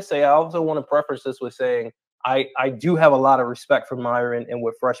also want to say, I also want to preface this with saying I do have a lot of respect for Myron and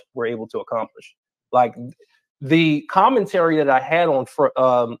what Fresh were able to accomplish. Like the commentary that I had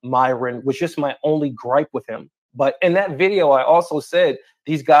on Myron was just my only gripe with him. But in that video, I also said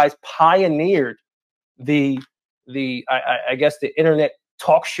these guys pioneered I guess the internet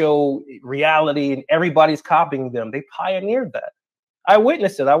talk show reality, and everybody's copying them. They pioneered that. I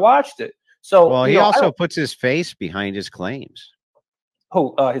witnessed it. I watched it. So well, he also puts his face behind his claims.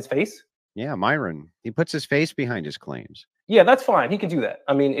 Who? His face? Yeah, Myron. He puts his face behind his claims. Yeah, that's fine. He can do that.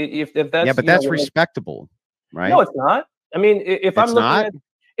 I mean, if that's yeah, but that's respectable, right? No, it's not. I mean, if I'm looking at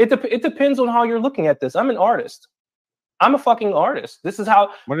it depends on how you're looking at this. I'm an artist. I'm a fucking artist. This is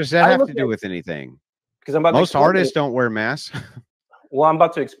how. What does that have to do with anything? Because I'm about most artists don't wear masks. Well, I'm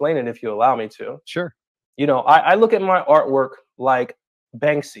about to explain it if you allow me to. Sure. You know, I look at my artwork like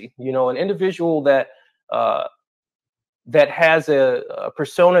Banksy. You know, an individual that that has a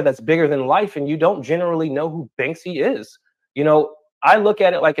persona that's bigger than life, and you don't generally know who Banksy is. You know, I look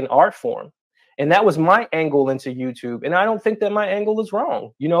at it like an art form. And that was my angle into YouTube. And I don't think that my angle is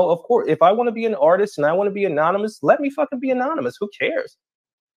wrong. You know, of course, if I want to be an artist and I want to be anonymous, let me fucking be anonymous. Who cares?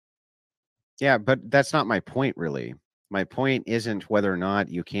 Yeah, but that's not my point, really. My point isn't whether or not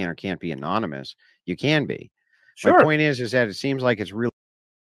you can or can't be anonymous. You can be. Sure. My point is that it seems like it's really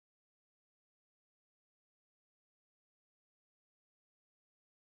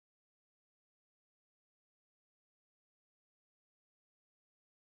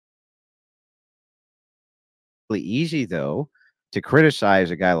easy, though, to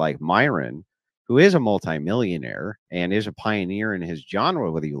criticize a guy like Myron, who is a multimillionaire and is a pioneer in his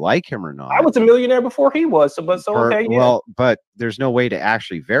genre, whether you like him or not. I was a millionaire before he was, okay. Well, but there's no way to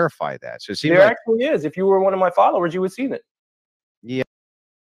actually verify that. So it seems there actually is. If you were one of my followers, you would have seen it. Yeah.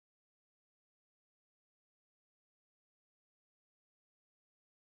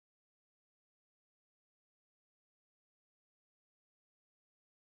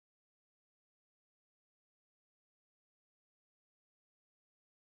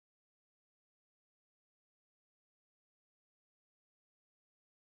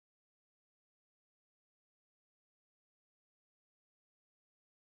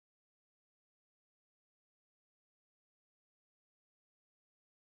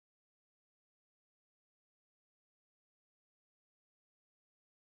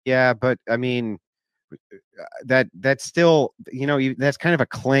 Yeah, but I mean, that's still, you know, that's kind of a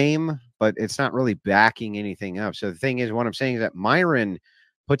claim, but it's not really backing anything up. So the thing is, what I'm saying is that Myron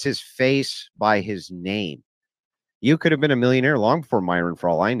puts his face by his name. You could have been a millionaire long before Myron, for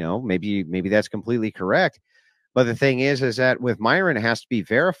all I know. Maybe that's completely correct. But the thing is that with Myron, it has to be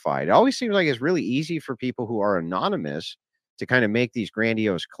verified. It always seems like it's really easy for people who are anonymous to kind of make these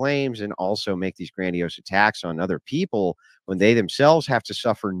grandiose claims and also make these grandiose attacks on other people when they themselves have to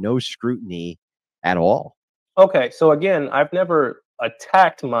suffer no scrutiny at all. Okay, so again, I've never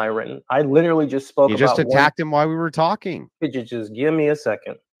attacked Myron. I literally just spoke about. You just attacked him while we were talking. Could you just give me a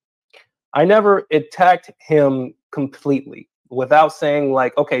second? I never attacked him completely without saying,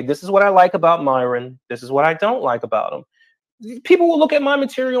 like, okay, this is what I like about Myron. This is what I don't like about him. People will look at my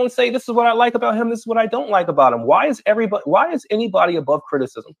material and say, this is what I like about him. This is what I don't like about him. Why is anybody above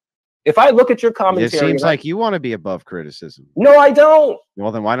criticism? If I look at your commentary, it seems like you want to be above criticism. No, I don't.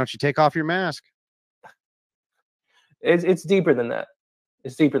 Well, then why don't you take off your mask? It's deeper than that.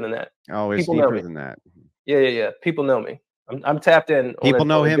 It's deeper than that. Oh, it's deeper than that. Yeah. People know me. I'm tapped in. People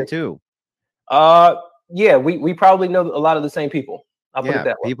know him too. Yeah, we probably know a lot of the same people. I'll put it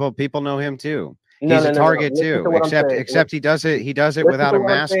that way. People know him too. No, He's no, a no, target Listen too. to what I'm saying. Except he does it Listen without to a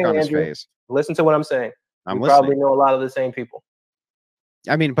what I'm mask saying, on his Andrew. face. Listen to what I'm saying. I'm we listening. probably know a lot of the same people.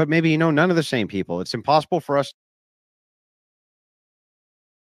 I mean, but maybe you know none of the same people. It's impossible for us.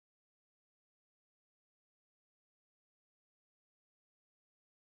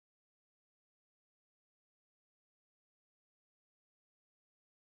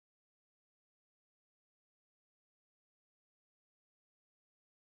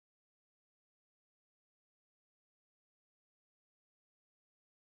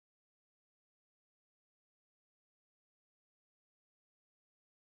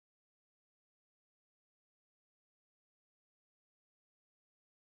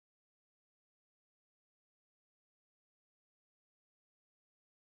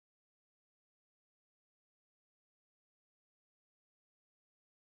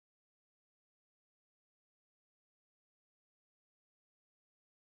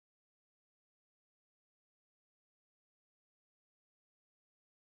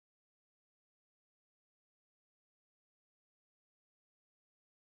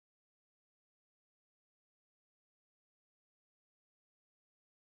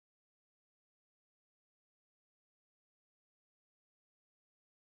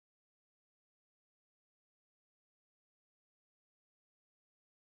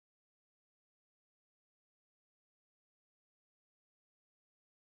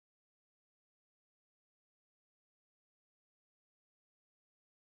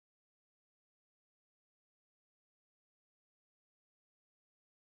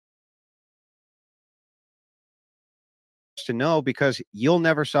 To know, because you'll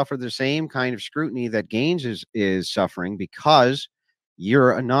never suffer the same kind of scrutiny that Gaines is suffering, because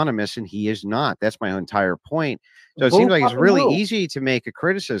you're anonymous and he is not. That's my entire point. So it seems like it's really easy to make a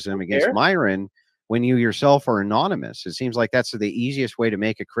criticism against Myron when you yourself are anonymous. It seems like that's the easiest way to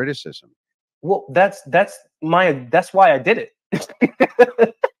make a criticism. Well, that's why I did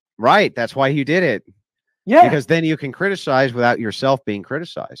it. Right. That's why you did it. Yeah. Because then you can criticize without yourself being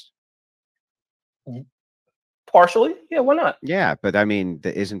criticized. Partially. Yeah, why not? Yeah, but I mean,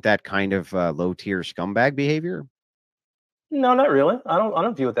 isn't that kind of low tier scumbag behavior? No, not really. I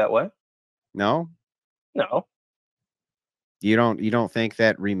don't view it that way. No? No. You don't think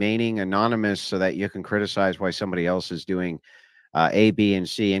that remaining anonymous so that you can criticize why somebody else is doing A, B, and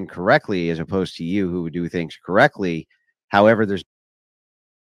C incorrectly, as opposed to you who would do things correctly. However, there's